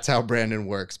 That's how Brandon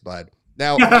works, bud.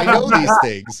 Now, I know these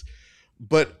things,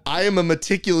 but I am a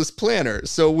meticulous planner.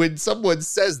 So when someone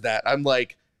says that, I'm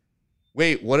like,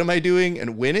 wait, what am I doing?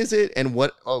 And when is it? And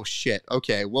what? Oh, shit.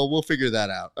 Okay, well, we'll figure that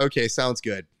out. Okay, sounds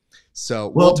good. So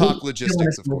we'll talk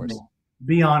logistics, of course.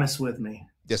 Be honest with me.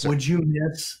 Yes, sir. Would you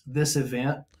miss this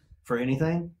event for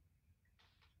anything?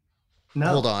 No.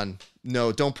 Hold on.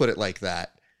 No, don't put it like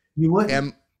that. You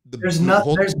wouldn't. There's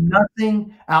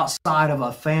nothing outside of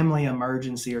a family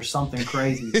emergency or something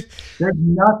crazy. There's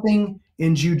nothing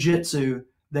in jiu-jitsu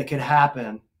that could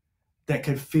happen that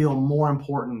could feel more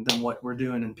important than what we're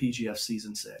doing in PGF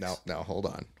season 6. Now, hold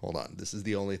on. This is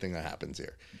the only thing that happens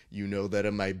here. You know that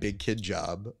in my big kid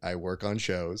job, I work on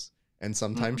shows, and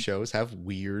sometimes shows have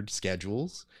weird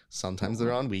schedules. Sometimes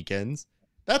they're on weekends.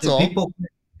 That's all.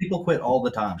 People quit all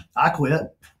the time. I quit.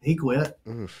 He quit.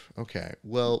 Oof, okay.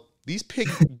 Well, these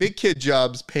big kid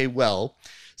jobs pay well,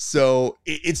 so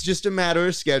it's just a matter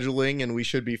of scheduling, and we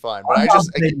should be fine. But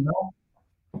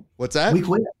what's that? We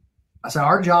quit. I said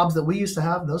our jobs that we used to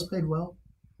have, those paid well.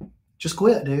 Just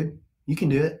quit, dude. You can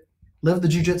do it. Live the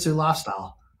jiu-jitsu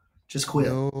lifestyle. Just quit.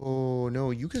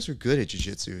 No, you guys are good at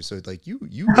jiu-jitsu. So like you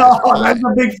Oh, that's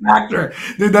a big factor.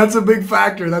 Dude, that's a big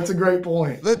factor. That's a great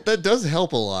point. That does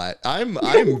help a lot. I'm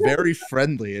very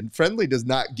friendly, and friendly does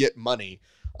not get money.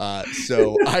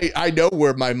 So I know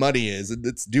where my money is, and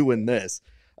it's doing this.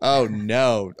 Oh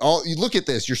no. You look at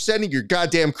this. You're sending your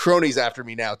goddamn cronies after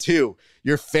me now too.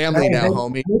 Your family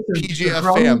homie.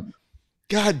 PGF fam.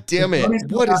 God damn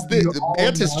it. What is this?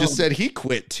 Mantis just said he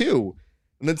quit too.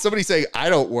 And then somebody saying, I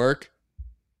don't work.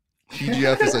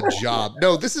 PGF is a job.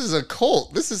 No, this is a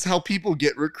cult. This is how people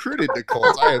get recruited to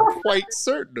cults. I am quite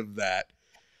certain of that.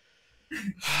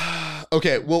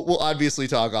 Okay, we'll obviously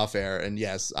talk off air. And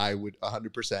yes, I would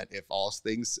 100%, if all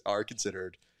things are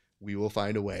considered, we will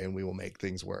find a way and we will make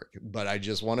things work. But I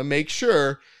just want to make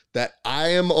sure that I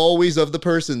am always of the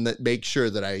person that makes sure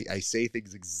that I say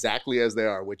things exactly as they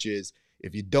are, which is,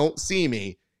 if you don't see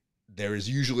me, there is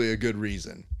usually a good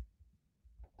reason.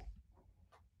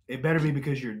 It better be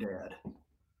because you're dead.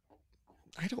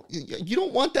 You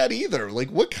don't want that either. Like,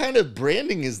 what kind of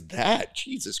branding is that?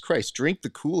 Jesus Christ, drink the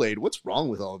Kool-Aid. What's wrong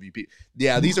with all of you people?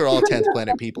 Yeah, these are all 10th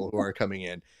Planet people who are coming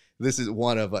in. This is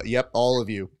one of yep, all of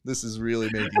you. This is really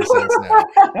making sense now.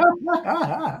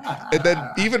 And then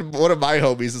even one of my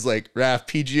homies is like, Raph,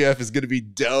 PGF is going to be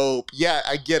dope. Yeah,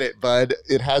 I get it, bud.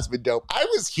 It has been dope. I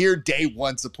was here day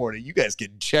one supporting. You guys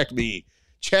can check me.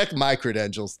 Check my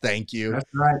credentials. Thank you. That's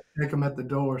right. Check them at the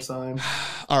door, son.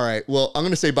 All right. Well, I'm going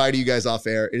to say bye to you guys off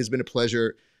air. It has been a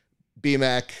pleasure.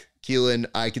 BMAC, Keelan,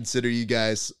 I consider you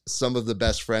guys some of the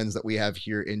best friends that we have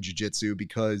here in jiu-jitsu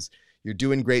because you're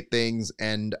doing great things,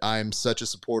 and I'm such a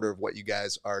supporter of what you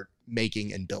guys are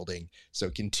making and building. So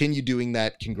continue doing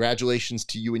that. Congratulations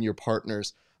to you and your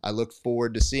partners. I look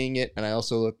forward to seeing it, and I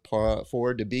also look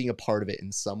forward to being a part of it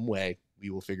in some way. We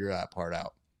will figure that part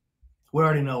out. We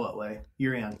already know what way.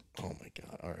 You're in. Oh, my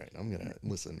God. All right. I'm going to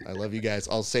listen. I love you guys.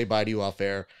 I'll say bye to you off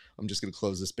air. I'm just going to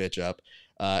close this bitch up.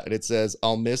 And it says,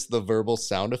 I'll miss the verbal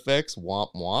sound effects.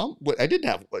 Womp womp. What? Did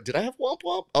I have womp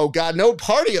womp? Oh, God, no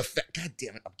party effect. God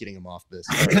damn it. I'm getting them off this.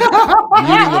 Right. Muting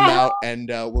them out, and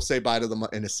we'll say bye to them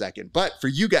in a second. But for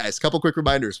you guys, a couple quick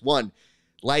reminders. One,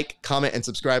 like, comment, and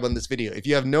subscribe on this video. If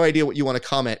you have no idea what you want to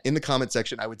comment in the comment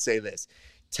section, I would say this.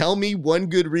 Tell me one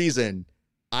good reason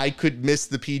I could miss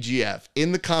the PGF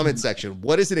in the comment section.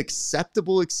 What is an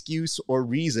acceptable excuse or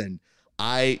reason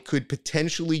I could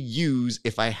potentially use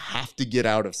if I have to get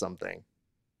out of something?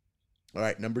 All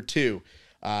right, number two.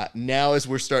 Now as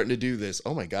we're starting to do this,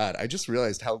 oh my God, I just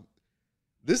realized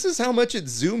this is how much it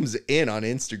zooms in on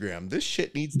Instagram. This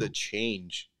shit needs to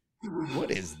change.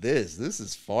 What is this? This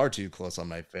is far too close on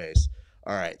my face.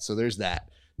 All right, so there's that.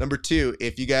 Number two,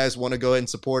 if you guys want to go ahead and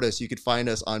support us, you could find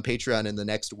us on Patreon in the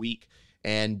next week.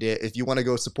 And if you want to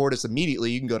go support us immediately,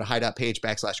 you can go to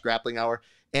hi.page/grappling hour.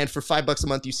 And for $5 a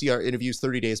month, you see our interviews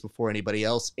 30 days before anybody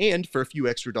else. And for a few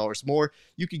extra dollars more,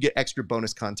 you can get extra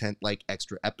bonus content like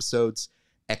extra episodes,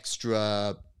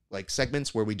 extra like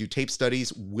segments where we do tape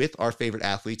studies with our favorite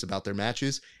athletes about their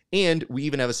matches. And we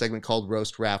even have a segment called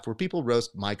Roast Raph where people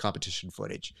roast my competition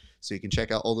footage. So you can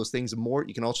check out all those things and more.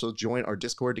 You can also join our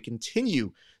Discord to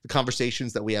continue the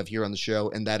conversations that we have here on the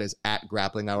show, and that is at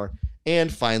Grappling Hour.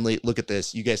 And finally, look at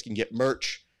this. You guys can get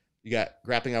merch. You got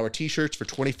Grappling Hour t-shirts for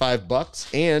 $25,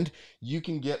 and you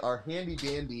can get our handy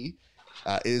dandy,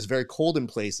 it is very cold in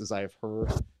places, I have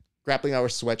heard, Grappling Hour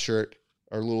sweatshirt,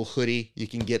 our little hoodie. You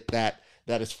can get that.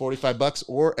 That is $45,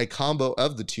 or a combo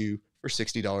of the two for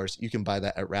 $60. You can buy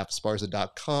that at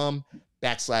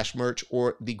rapsparza.com/merch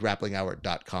or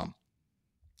thegrapplinghour.com.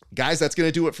 Guys, that's going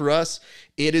to do it for us.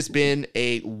 It has been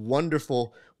a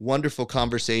wonderful, wonderful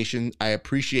conversation. I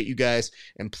appreciate you guys,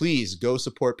 and please go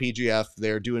support PGF.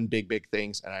 They're doing big, big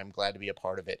things, and I'm glad to be a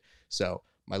part of it. So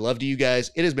my love to you guys.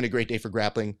 It has been a great day for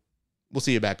grappling. We'll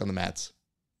see you back on the mats.